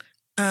were.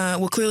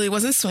 Well, clearly it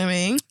wasn't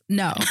swimming.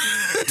 No.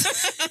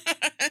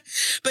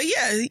 But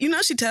yeah,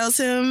 she tells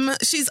him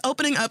she's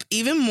opening up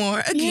even more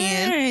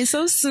again. Yeah,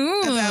 so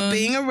soon. About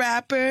being a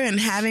rapper and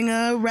having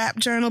a rap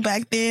journal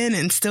back then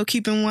and still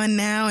keeping one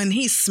now. And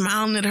he's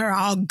smiling at her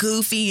all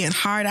goofy and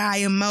heart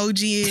eye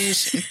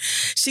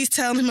emoji-ish. She's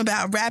telling him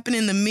about rapping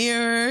in the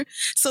mirror.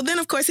 So then,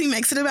 of course, he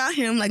makes it about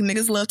him like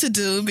niggas love to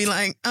do. Be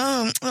like,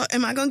 am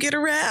I going to get a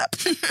rap?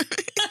 You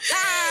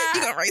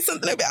going to write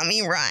something about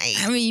me, right?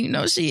 I mean,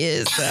 she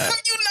is.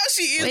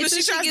 She is, but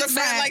she tries to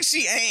front like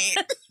she ain't.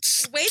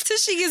 Wait till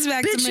she gets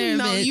back to Mary,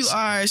 bitch. You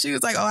are. She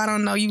was like, I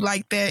don't know you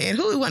like that. And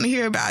who would want to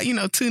hear about,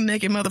 two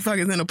naked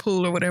motherfuckers in a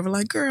pool or whatever?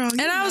 Like, girl.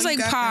 And I was like,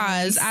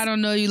 pause. I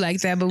don't know you like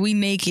that, but we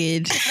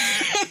naked.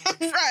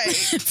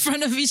 Right. In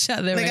front of each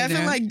other like, I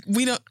feel like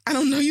I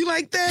don't know you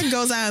like that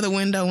goes out of the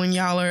window when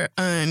y'all are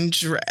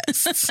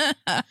undressed.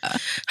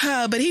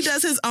 But he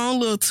does his own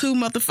little two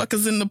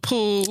motherfuckers in the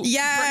pool.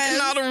 Yeah.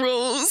 Breaking all the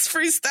rules.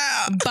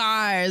 Freestyle.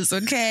 Bars,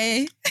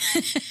 okay?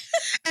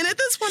 And at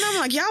this point, I'm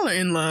like, y'all are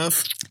in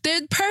love.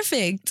 They're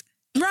perfect.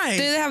 Right.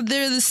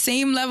 They're the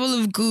same level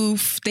of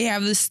goof. They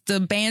have the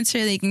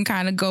banter they can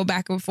kind of go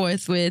back and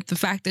forth with. The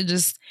fact they're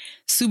just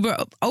super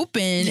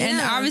open. Yeah.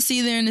 And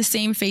obviously they're in the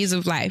same phase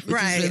of life,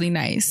 which is really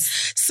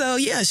nice. So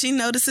yeah, she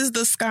notices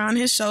the scar on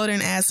his shoulder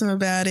and asks him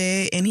about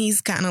it. And he's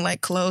kind of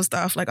like closed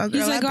off, like, oh girl,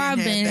 he's like, I've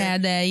been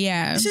had that,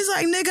 yeah. And she's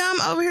like, nigga,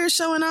 I'm over here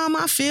showing all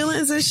my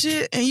feelings and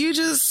shit. And you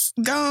just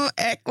gonna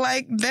act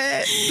like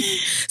that.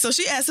 So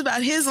she asks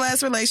about his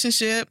last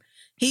relationship.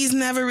 He's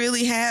never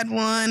really had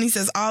one. He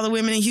says all the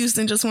women in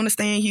Houston just want to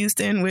stay in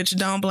Houston, which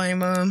don't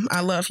blame him. I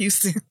love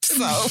Houston.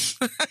 So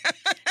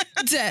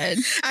dead.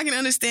 I can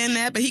understand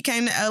that. But he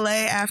came to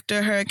LA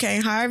after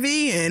Hurricane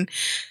Harvey and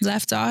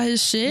left all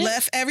his shit.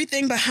 Left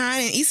everything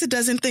behind. And Issa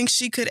doesn't think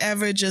she could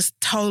ever just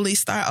totally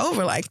start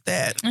over like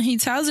that. And he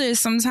tells her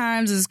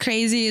sometimes as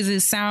crazy as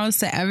it sounds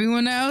to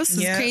everyone else,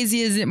 as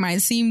crazy as it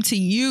might seem to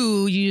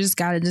you, you just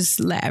got to just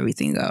let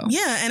everything go.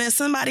 Yeah. And as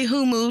somebody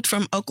who moved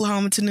from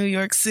Oklahoma to New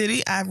York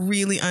City, I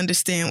really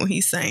understand what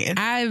he's saying.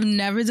 I've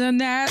never done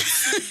that,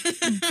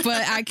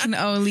 but I can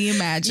only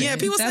imagine. Yeah,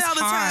 people say all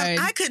the time,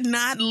 I could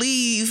not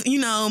leave,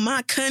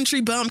 my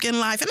country bumpkin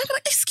life. And I'm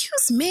like,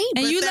 excuse me.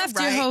 And you left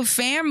your whole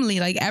family,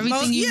 like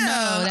everything you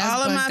know. That's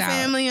all of my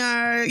family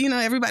are,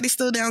 everybody's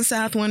still down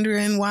south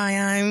wondering why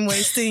I'm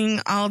wasting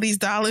all these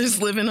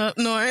dollars living up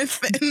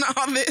north and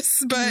all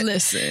this. But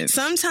listen,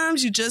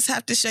 sometimes you just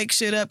have to shake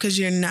shit up because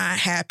you're not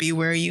happy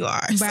where you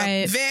are.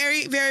 Right. So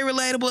very, very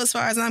relatable as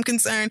far as I'm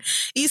concerned.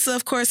 Issa,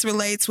 of course,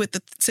 relates with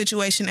the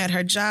situation at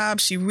her job.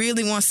 She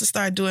really wants to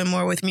start doing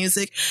more with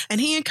music, and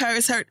he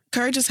encourages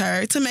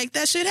her to make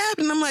that shit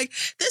happen. I'm like,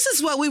 this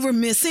is what we were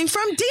missing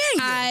from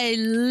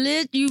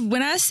Daniel.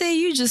 When I say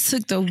you just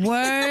took the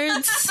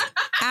words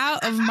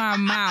out of my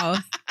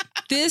mouth.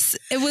 It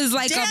was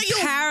like Daniel,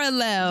 a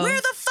parallel.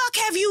 Where the fuck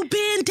have you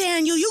been,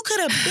 Daniel? You could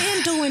have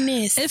been doing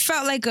this. It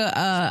felt like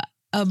a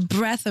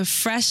breath of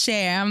fresh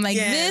air. I'm like,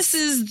 this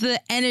is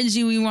the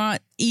energy we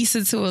want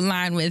Issa to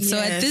align with. So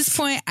at this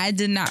point, I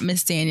did not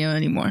miss Daniel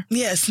anymore.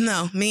 Yes,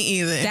 no, me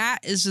either. That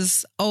is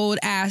just old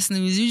ass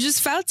news. You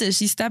just felt it.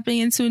 She's stepping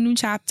into a new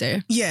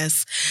chapter.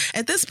 Yes.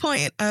 At this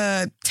point,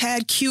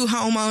 Tad Q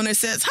homeowner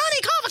says,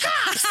 honey, call the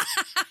cops.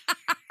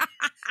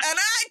 And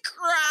I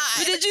cried.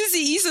 But did you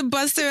see Issa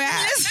bust her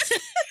ass?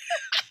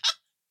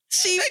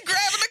 They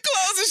grabbing the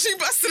clothes and she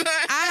busted her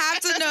ass. I have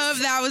to know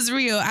if that was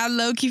real. I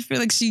low-key feel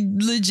like she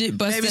legit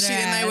busted her ass.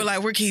 And they were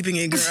like, we're keeping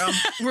it, girl.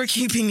 We're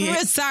keeping it.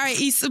 We're sorry,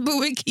 Issa, but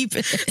we're keeping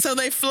it. So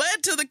they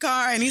fled to the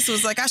car and Issa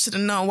was like, I should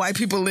have known white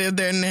people live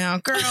there now.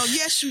 Girl,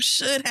 yes, you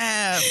should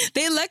have.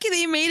 They lucky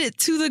they made it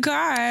to the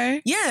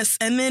car. Yes.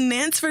 And then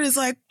Nansford is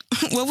like,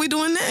 what we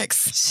doing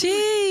next?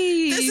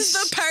 Jeez. This is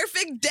the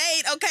perfect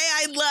date. Okay,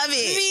 I love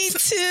it. Me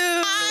too.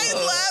 I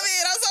love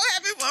it. I'm so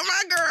happy for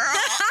my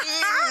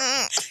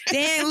girl.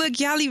 Dang, look,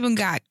 y'all even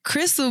got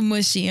crystal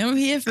mushy. I'm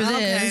here for this.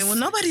 Okay, well,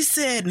 nobody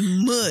said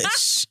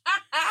mush.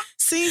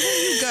 See,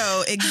 here you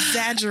go,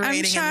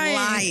 exaggerating and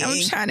lying.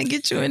 I'm trying to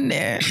get you in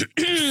there.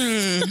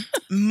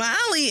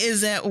 Molly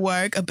is at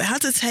work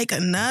about to take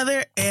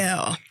another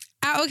L.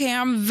 Okay,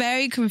 I'm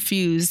very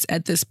confused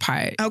at this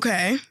part.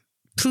 Okay.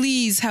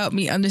 Please help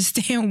me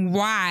understand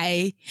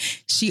why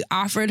she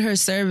offered her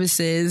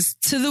services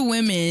to the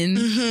women.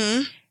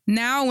 Mm-hmm.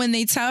 Now, when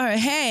they tell her,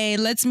 hey,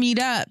 let's meet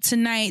up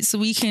tonight so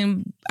we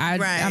can,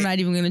 I'm not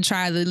even going to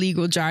try the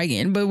legal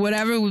jargon, but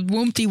whatever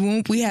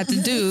whoop-de-whoop we had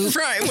to do.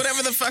 Right,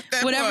 whatever the fuck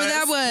that whatever was.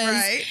 That was.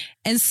 Right.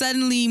 And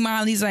suddenly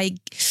Molly's like,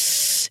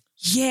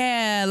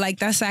 yeah, like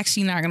that's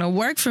actually not going to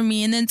work for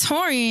me. And then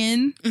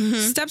Torian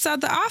steps out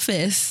the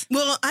office.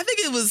 Well, I think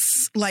it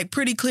was like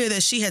pretty clear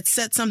that she had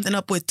set something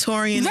up with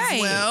Torian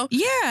as well.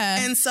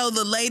 Yeah. And so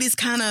the ladies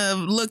kind of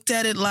looked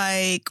at it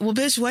like, well,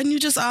 bitch, wasn't you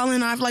just all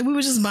in off? Like we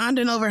were just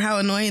bonding over how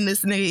annoying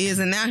this nigga is.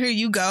 And now here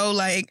you go.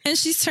 Like, and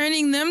she's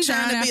turning them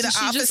trying down to be the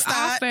she office just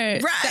thought.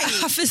 Offered. Right.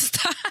 The office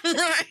thought.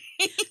 Right.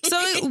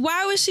 So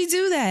why would she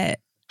do that?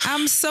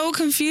 I'm so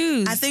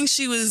confused. I think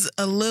she was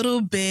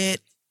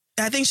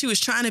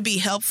trying to be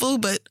helpful,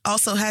 but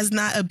also has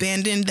not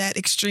abandoned that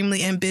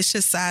extremely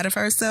ambitious side of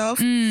herself.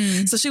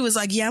 So she was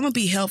like, yeah, I'm going to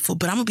be helpful,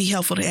 but I'm going to be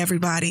helpful to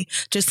everybody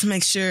just to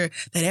make sure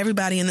that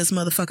everybody in this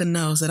motherfucker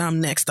knows that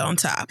I'm next on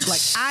top. Like,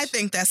 I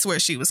think that's where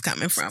she was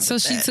coming from. So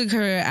she took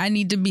her I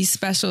need to be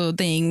special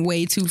thing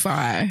way too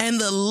far. And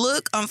the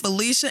look on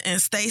Felicia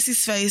and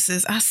Stacey's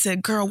faces, I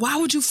said, girl, why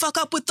would you fuck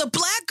up with the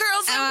black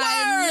girls at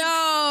work?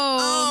 No.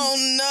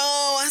 Oh,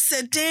 no. I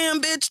said,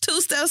 damn, bitch,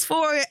 2 steps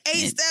forward,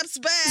 8 steps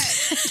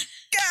back.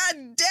 God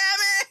damn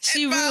it.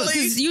 She will,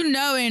 because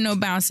ain't no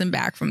bouncing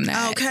back from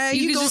that. Okay.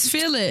 You can just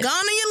feel it.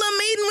 Gone to your little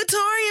meeting with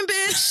Torian,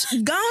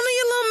 bitch. Gone to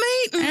your little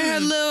meeting. And her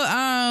little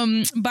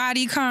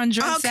bodycon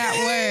dress at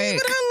work.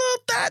 With her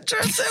little thought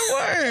dress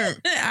at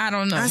work. I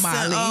don't know, Molly.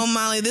 Said, oh,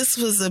 Molly, this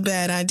was a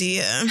bad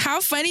idea. How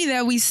funny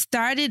that we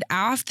started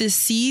off this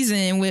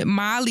season with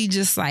Molly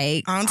just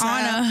like on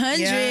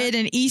 100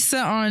 and Issa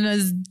on a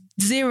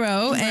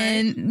 0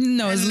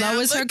 and as low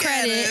as her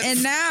credit.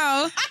 And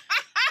now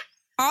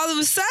all of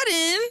a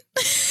sudden,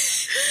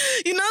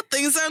 You know,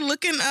 things are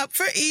looking up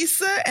for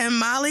Issa, and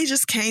Molly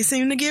just can't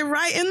seem to get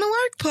right in the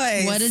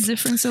workplace. What a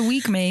difference a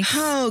week makes.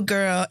 Oh,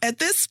 girl. At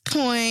this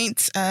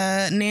point,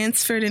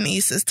 Nansford and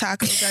Issa's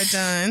tacos are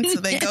done, so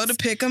they go to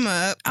pick them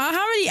up. How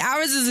many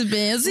hours has it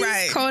been? It's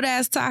these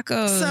cold-ass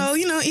tacos. So,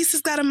 you know,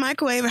 Issa's got a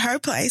microwave at her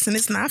place, and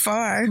it's not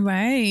far.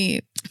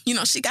 Right. You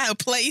know, she got a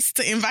place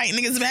to invite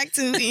niggas back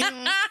to. You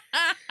know?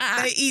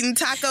 They eating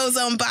tacos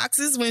on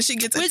boxes when she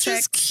gets a text. Which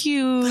is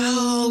cute.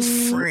 Oh,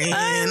 friend.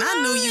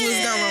 I knew you was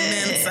going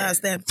to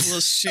romanticize that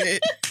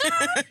bullshit.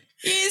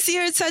 You didn't see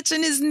her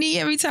touching his knee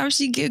every time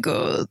she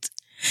giggled.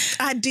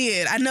 I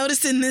did. I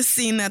noticed in this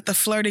scene that the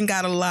flirting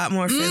got a lot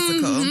more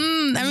physical.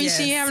 Mm-hmm. I mean,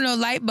 she didn't have no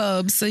light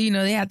bulbs, so, you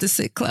know, they had to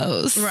sit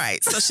close.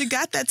 Right. So she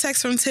got that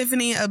text from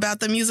Tiffany about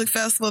the music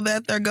festival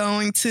that they're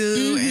going to.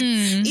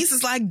 Mm-hmm. And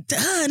Issa's like, duh,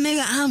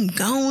 nigga, I'm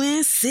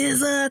going.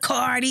 SZA,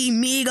 Cardi,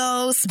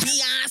 Migos,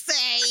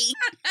 Beyonce.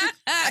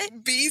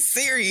 Like, be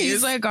serious.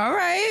 He's like, all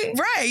right.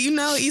 Right. You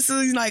know,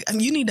 Issa's like,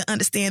 you need to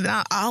understand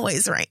that I'm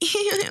always right.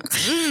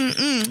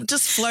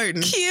 Just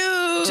flirting.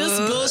 Cute. Just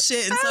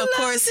bullshit. And so, of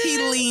course, he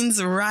leans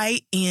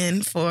right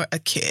in for a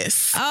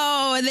kiss.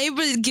 Oh, and they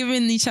were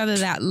giving each other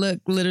that look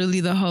literally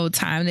the whole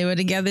time they were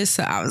together.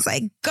 So I was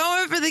like,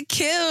 going for the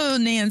kill,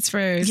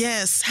 Nansford.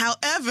 Yes.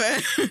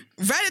 However,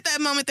 right at that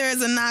moment, there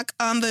is a knock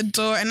on the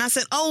door. And I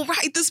said, oh,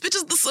 right, this bitch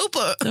is the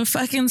super. The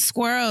fucking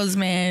squirrels,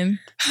 man.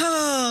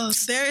 Oh,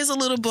 there is a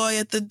little boy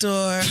at the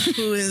door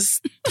who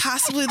is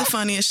possibly the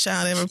funniest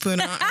child ever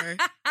put on earth.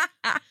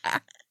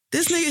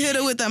 This nigga hit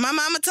her with my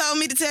mama told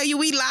me to tell you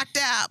we locked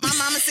out. My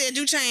mama said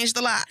you changed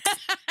the lock.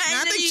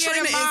 I think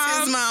Trina is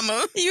his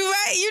mama. You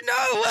right, you know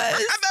it was.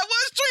 That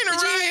was Trina,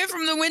 did right? Did you hear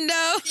from the window?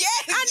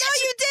 Yes. I know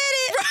you did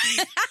it.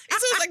 Right. And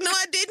so I was like, no,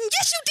 I didn't.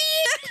 Yes, you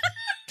did.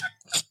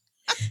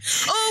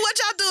 Oh, what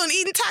y'all doing?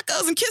 Eating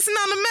tacos and kissing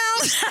on the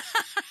mouth?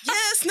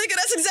 Yes, nigga,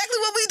 that's exactly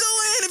what we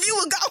doing. If you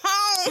would go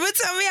home. But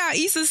tell me how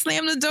Issa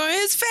slammed the door in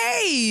his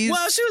face.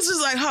 Well, she was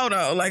just like, hold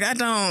on. Like, I can't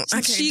do this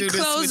with you. She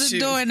closed the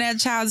door in that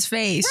child's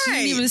face. Right.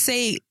 She didn't even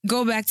say,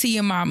 go back to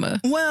your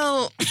mama.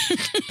 Well,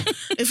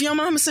 if your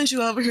mama sent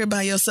you over here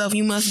by yourself,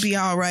 you must be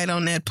all right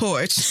on that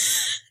porch.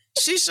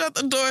 She shut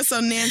the door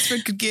so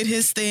Nansford could get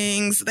his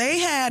things. They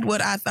had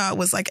what I thought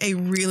was like a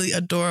really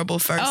adorable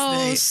first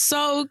date. Oh,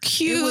 so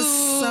cute. It was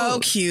so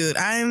cute.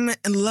 I'm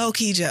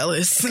low-key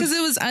jealous. Because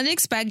it was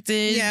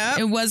unexpected. Yeah.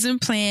 It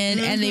wasn't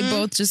planned. And they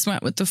both just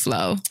went with the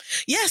flow.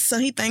 Yes, so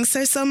he thanks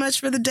her so much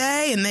for the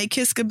day and they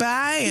kiss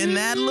goodbye and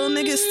that little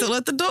nigga is still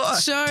at the door.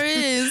 Sure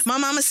is. My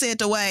mama said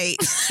to wait.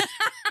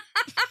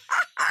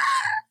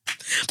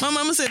 My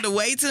mama said to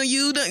wait till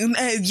you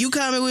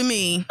coming with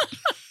me.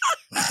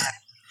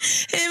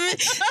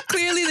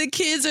 Clearly the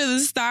kids are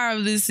the star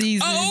of this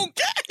season.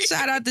 Okay.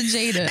 Shout out to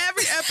Jada.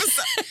 Every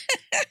episode.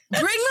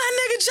 Bring my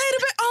nigga Jada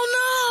back. Oh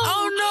no.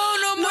 Oh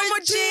no, no more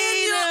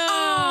Jada.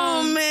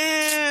 Oh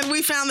man.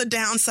 We found the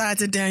downside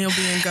to Daniel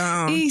being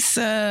gone.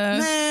 Issa.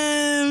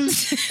 Man.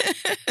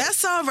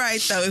 That's all right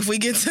though. If we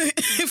get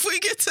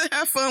to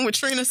have fun with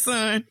Trina's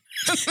son.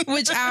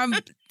 Which I'm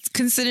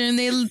considering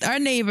they are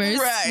neighbors.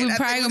 Right. We're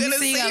probably going to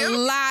be seeing a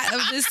lot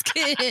of this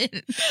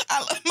kid.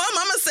 My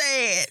mama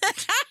said.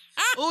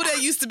 Oh,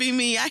 that used to be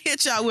me. I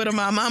hit y'all with her.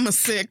 My mama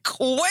said,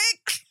 quick.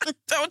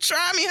 Don't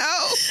try me,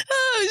 ho.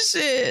 Oh,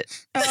 shit.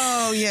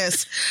 Oh,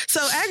 yes.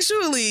 So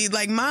actually,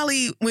 like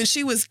Molly, when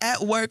she was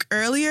at work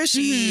earlier,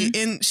 she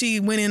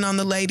went in on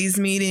the ladies'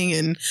 meeting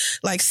and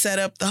like set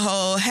up the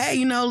whole, hey,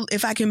 you know,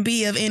 if I can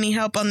be of any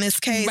help on this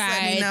case,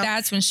 let me know.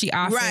 That's when she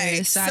offered.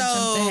 Right. So I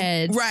jumped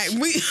ahead. Right.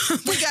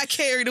 We got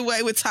carried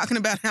away with talking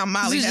about how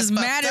Molly was has just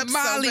mad at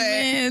Molly,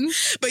 man.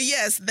 But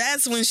yes,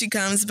 that's when she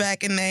comes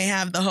back and they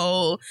have the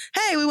whole,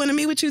 hey, we want to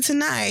meet with you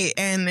tonight.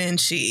 And then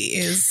she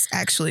is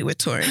actually with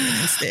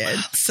Torian instead.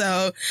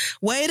 So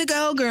way to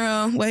go,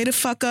 girl. Way to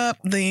fuck up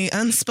the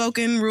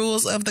unspoken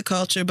rules of the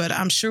culture. But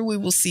I'm sure we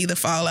will see the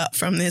fallout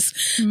from this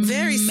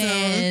very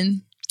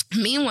soon.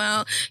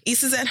 Meanwhile,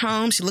 Issa's at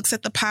home. She looks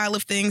at the pile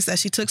of things that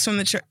she took from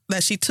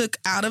that she took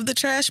out of the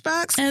trash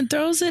box and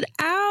throws it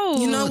out.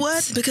 You know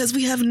what? Because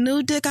we have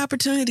new dick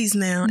opportunities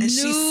now, and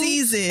she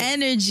sees it.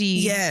 Energy.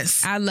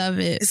 Yes, I love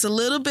it. It's a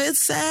little bit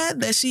sad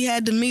that she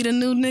had to meet a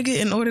new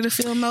nigga in order to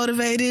feel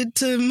motivated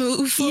to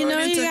move forward. You know,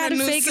 you gotta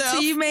fake self. it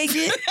till you make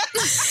it.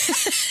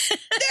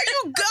 There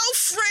you go,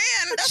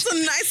 friend. That's a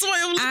nice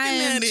way of looking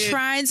at it. I'm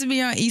trying to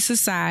be on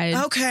Issa's side.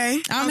 Okay.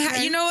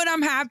 You know what?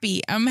 I'm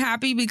happy. I'm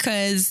happy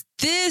because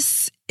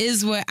this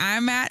is where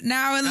I'm at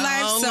now in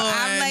life. So Lord.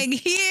 I'm like,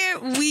 here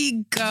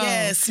we go.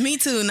 Yes, me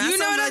too. Not you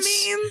know so what much,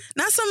 I mean?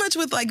 Not so much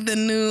with like the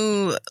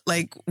new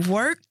like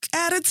work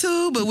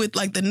attitude, but with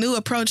like the new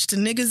approach to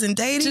niggas and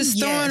dating. Just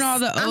throwing all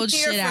the old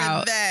shit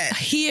out. That.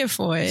 Here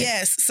for it.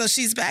 Yes. So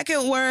she's back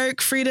at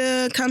work.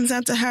 Frida comes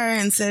up to her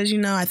and says, you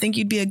know, I think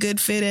you'd be a good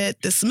fit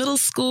at this middle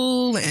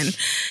school. And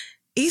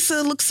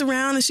Issa looks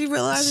around and she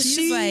realizes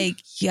she's like,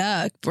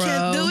 yuck, bro.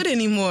 Can't do it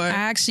anymore. I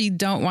actually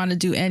don't want to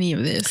do any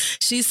of this.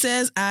 She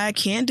says, I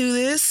can't do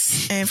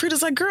this. And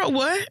Frida's like, girl,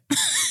 what?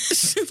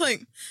 She's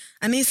like,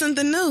 I need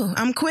something new.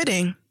 I'm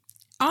quitting.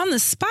 on the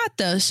spot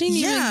though.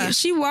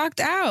 She walked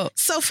out.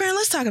 So, friend,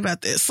 let's talk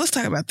about this.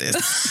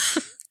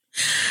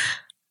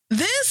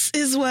 This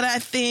is what I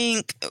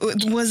think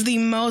was the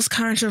most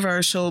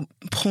controversial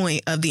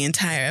point of the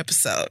entire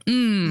episode.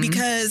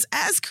 Because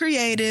as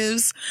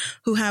creatives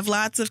who have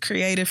lots of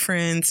creative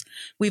friends,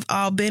 we've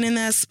all been in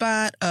that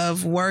spot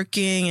of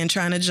working and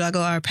trying to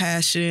juggle our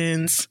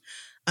passions.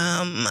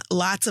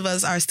 Lots of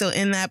us are still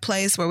in that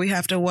place where we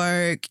have to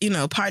work,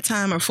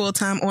 part-time or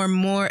full-time or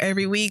more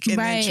every week and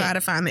then try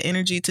to find the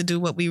energy to do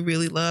what we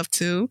really love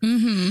to.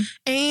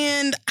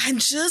 And I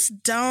just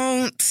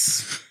don't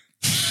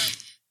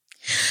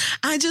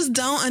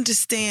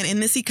understand in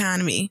this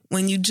economy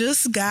when you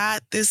just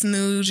got this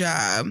new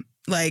job,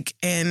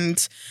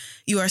 and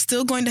you are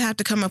still going to have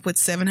to come up with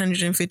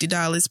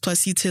 $750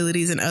 plus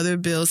utilities and other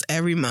bills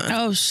every month.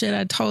 Oh shit,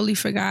 I totally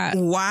forgot.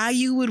 Why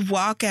you would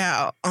walk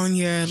out on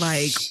your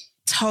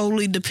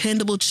totally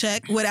dependable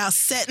check without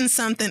setting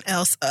something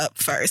else up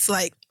first.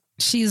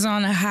 She's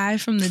on a high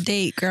from the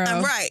date, girl.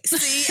 Right.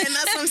 See, and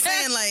that's what I'm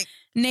saying.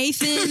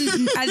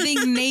 Nathan, I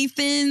think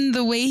Nathan,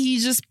 the way he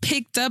just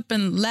picked up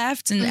and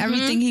left and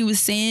everything he was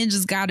saying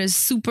just got us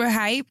super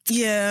hyped.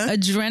 Yeah.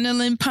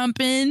 Adrenaline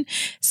pumping.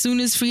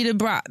 Soon as Frida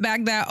brought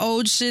back that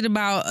old shit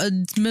about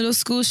middle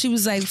school, she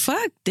was like,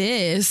 fuck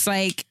this.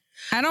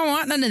 I don't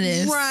want none of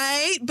this.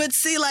 Right. But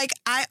see,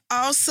 I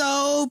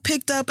also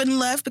picked up and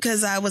left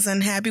because I was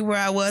unhappy where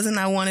I was and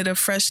I wanted a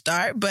fresh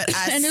start.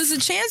 And it was a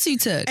chance you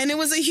took. And it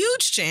was a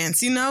huge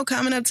chance,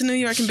 coming up to New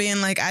York and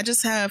being I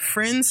just have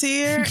friends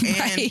here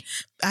and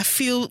I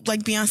feel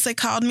like Beyonce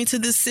called me to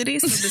this city,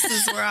 so this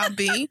is where I'll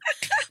be.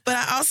 But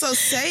I also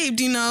saved,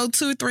 2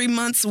 or 3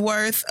 months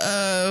worth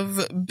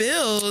of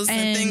bills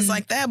and things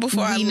like that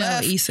before I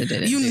left. Issa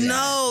didn't.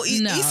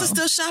 Issa's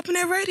still shopping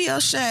at Radio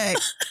Shack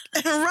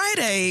and Rite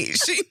Aid.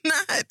 She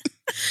not.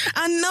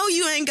 I know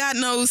you ain't got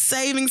no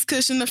savings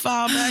cushion to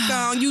fall back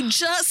on. You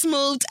just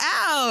moved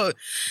out.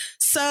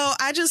 So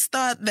I just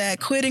thought that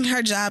quitting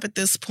her job at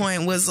this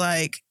point was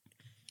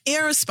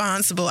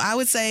irresponsible. I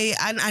would say,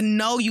 I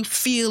know you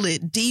feel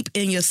it deep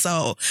in your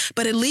soul,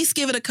 but at least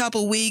give it a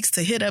couple weeks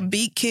to hit up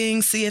Beat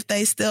King, see if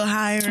they still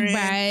hiring.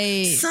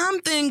 Right.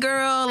 Something,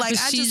 girl.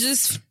 She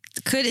just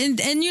couldn't.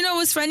 And you know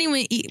what's funny?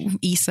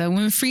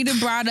 When Frida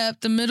brought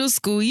up the middle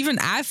school, even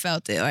I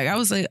felt it. I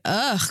was like,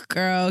 ugh,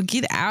 girl,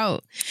 get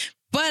out.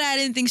 But I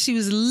didn't think she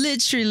was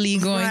literally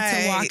going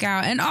to walk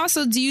out. And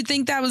also, do you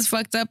think that was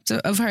fucked up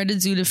of her to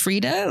do to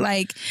Frida?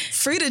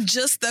 Frida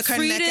just stuck her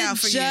neck out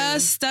for you. Frida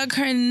just stuck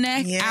her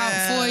neck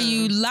out for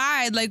you.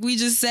 Lied, like we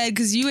just said,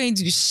 because you ain't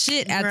do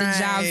shit at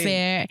the job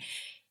fair.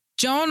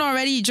 Joanne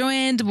already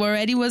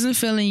wasn't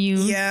feeling you.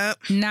 Yep.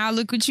 Now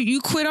look what you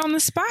quit on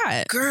the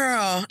spot.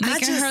 Girl.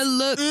 Making her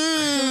look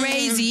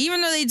crazy.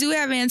 Even though they do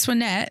have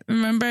Antoinette,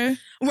 remember?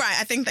 Right.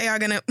 I think they are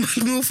going to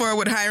move forward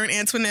with hiring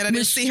Antoinette. I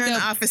didn't see her in the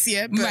office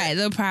yet. But, right.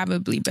 They'll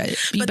probably be better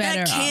But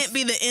that can't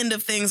be the end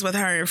of things with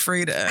her and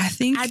Frida.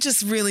 I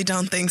just really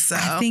don't think so.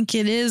 I think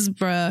it is,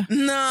 bruh.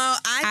 No,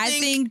 I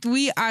think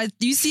we are.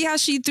 You see how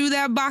she threw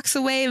that box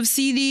away of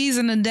CDs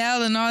and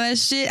Adele and all that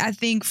shit? I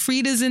think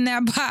Frida's in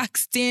that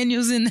box.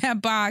 Daniel's in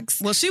that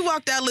box. Well, she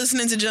walked out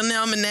listening to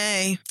Janelle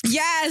Monáe.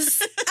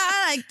 Yes.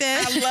 I like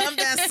that. I love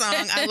that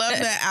song. I love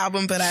that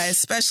album, but I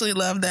especially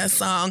love that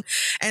song.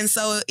 And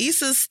so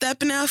Issa's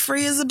stepping out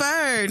free as a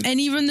bird. And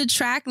even the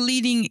track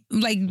leading,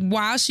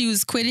 while she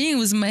was quitting, it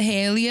was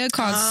Mahalia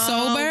called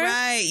Sober.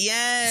 Right,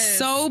 yes.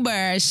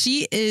 Sober.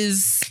 She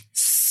is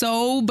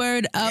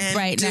sobered up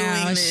right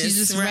now. She's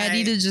just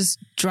ready to just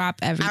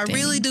drop everything. I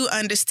really do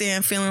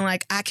understand feeling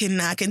like I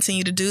cannot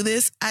continue to do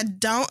this. I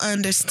don't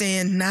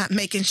understand not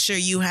making sure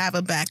you have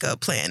a backup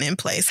plan in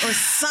place or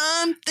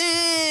something.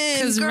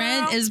 Because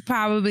rent is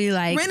probably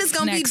rent is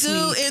gonna be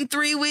due in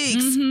 3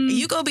 weeks.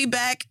 You gonna be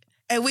back.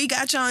 And we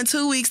got y'all in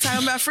 2 weeks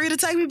talking about Frida,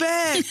 take me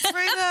back. Frida,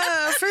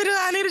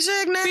 I need a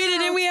check now. Frida,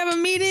 didn't we have a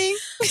meeting?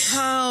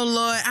 Oh,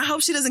 Lord. I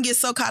hope she doesn't get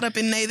so caught up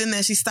in Nathan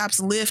that she stops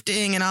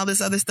lifting and all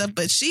this other stuff.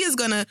 But she is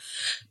going to...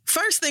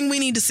 First thing we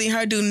need to see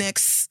her do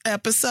next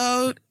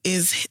episode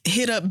is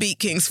hit up Beat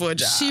Kings for a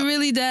job. She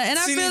really does. And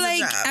she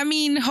I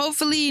feel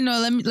hopefully,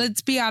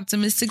 let's be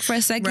optimistic for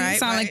a second. Right,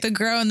 sound like the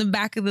girl in the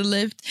back of the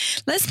lift.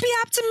 Let's be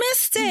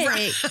optimistic.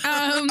 Right.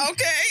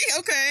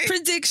 Okay.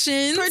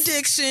 Predictions.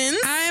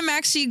 I'm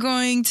actually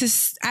going to...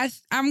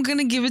 I'm going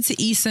to give it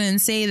to Issa and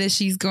say that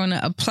she's going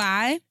to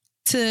apply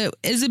to...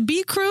 Is it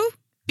Beat Crew?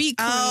 Beat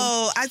Crew.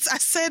 Oh, I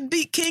said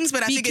Beat Kings,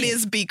 but I think it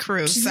is Beat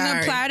Crew. She's going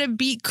to apply to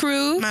Beat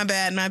Crew. My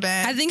bad.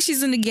 I think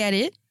she's going to get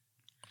it.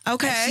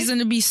 Okay. She's going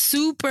to be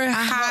super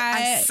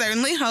high. I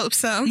certainly hope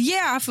so.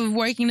 Yeah, off of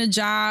working a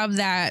job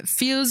that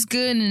feels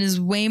good and is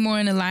way more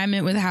in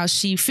alignment with how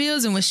she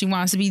feels and what she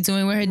wants to be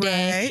doing with her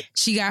day.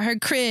 She got her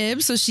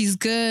crib, so she's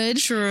good.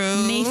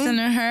 True. Nathan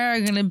and her are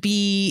going to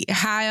be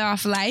high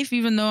off life,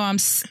 even though I'm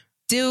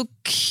still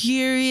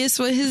curious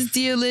what his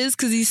deal is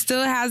because he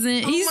still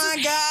hasn't. Oh my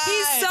God.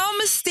 He's so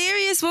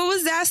mysterious. What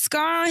was that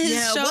scar on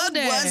his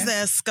shoulder? What was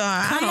that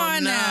scar? Come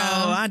on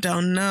now. I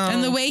don't know.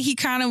 And the way he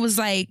kind of was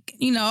like,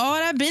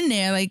 I've been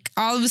there. Like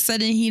all of a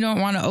sudden he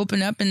don't want to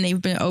open up and they've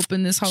been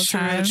open this whole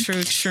time.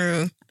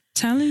 True.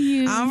 Telling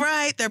you. All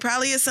right. There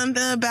probably is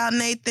something about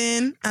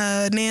Nathan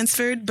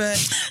Nansford,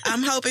 but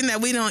I'm hoping that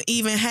we don't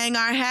even hang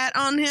our hat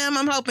on him.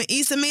 I'm hoping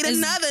Issa meet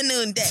another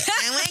new dick.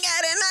 And we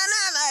got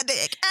another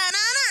dick.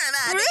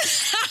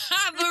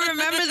 But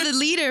remember the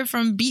leader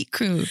from Beat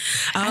Crew.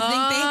 I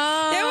think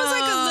there was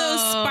like a little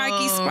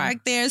sparky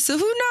spark there. So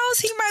who knows?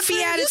 He might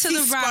be added to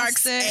the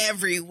sparks roster.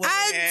 Everywhere.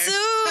 I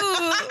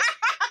do.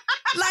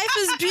 Life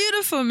is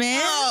beautiful,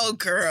 man. Oh,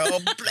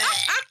 girl.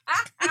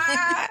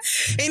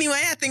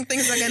 Anyway, I think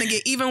things are going to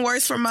get even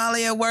worse for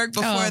Molly at work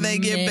before they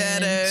get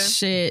better.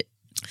 Shit.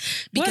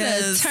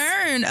 Because, what a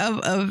turn of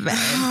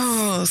events.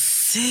 Oh,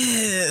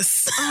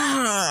 sis.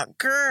 Oh,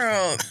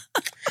 girl.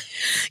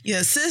 Your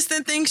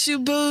assistant thinks you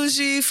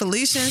bougie.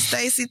 Felicia and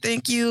Stacey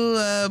think you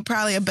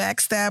probably a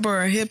backstabber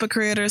or a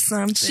hypocrite or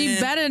something. She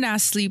better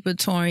not sleep with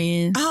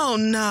Torian. Oh,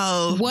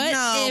 no. What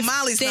no, if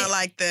Molly's not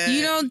like that.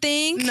 You don't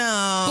think?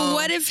 No. But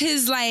what if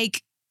his,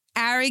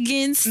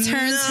 arrogance turns her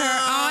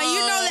on? You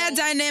know that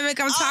dynamic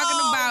I'm talking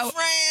about,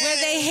 friend. where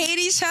they hate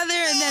each other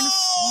and then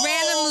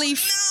randomly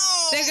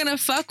they're gonna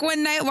fuck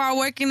one night while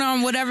working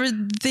on whatever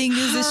thing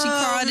is that she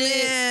called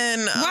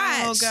it.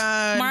 Watch. Oh,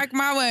 God. Mark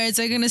my words,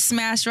 they're gonna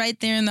smash right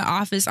there in the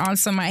office on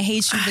some I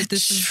hate you, but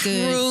this is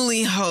good. I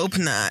truly hope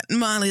not.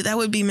 Molly, that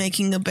would be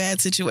making a bad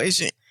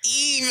situation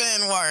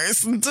even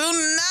worse. Do not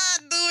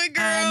do it,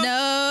 girl. I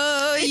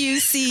know you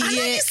see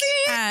it.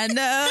 I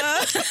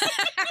know.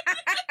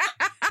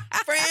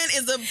 Friend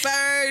is a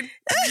bird.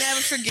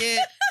 Never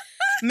forget.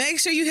 Make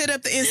sure you hit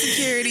up the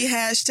insecurity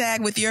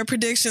hashtag with your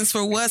predictions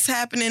for what's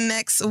happening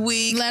next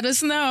week. Let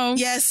us know.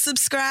 Yes,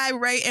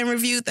 subscribe, rate, and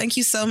review. Thank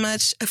you so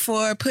much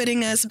for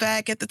putting us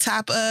back at the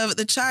top of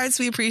the charts.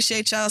 We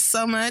appreciate y'all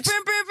so much.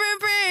 Friend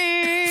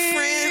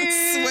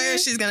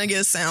swears she's going to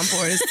get a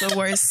soundboard. It's the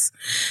worst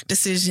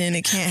decision.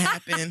 It can't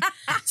happen.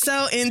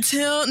 So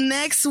until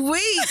next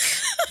week.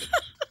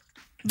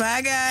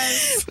 Bye,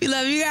 guys. We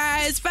love you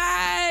guys.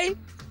 Bye.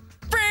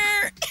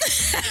 Friend,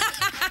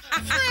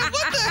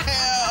 what the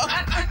hell?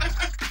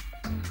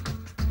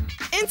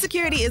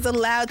 Insecurity is a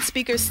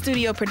Loudspeaker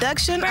Studio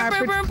production. Our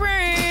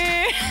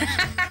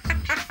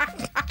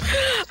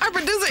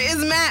producer is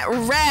Matt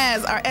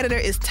Raz. Our editor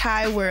is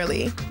Ty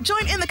Worley.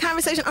 Join in the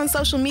conversation on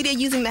social media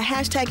using the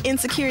hashtag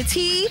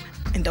Insecurity.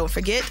 And don't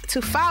forget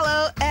to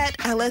follow at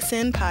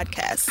LSN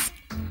Podcasts.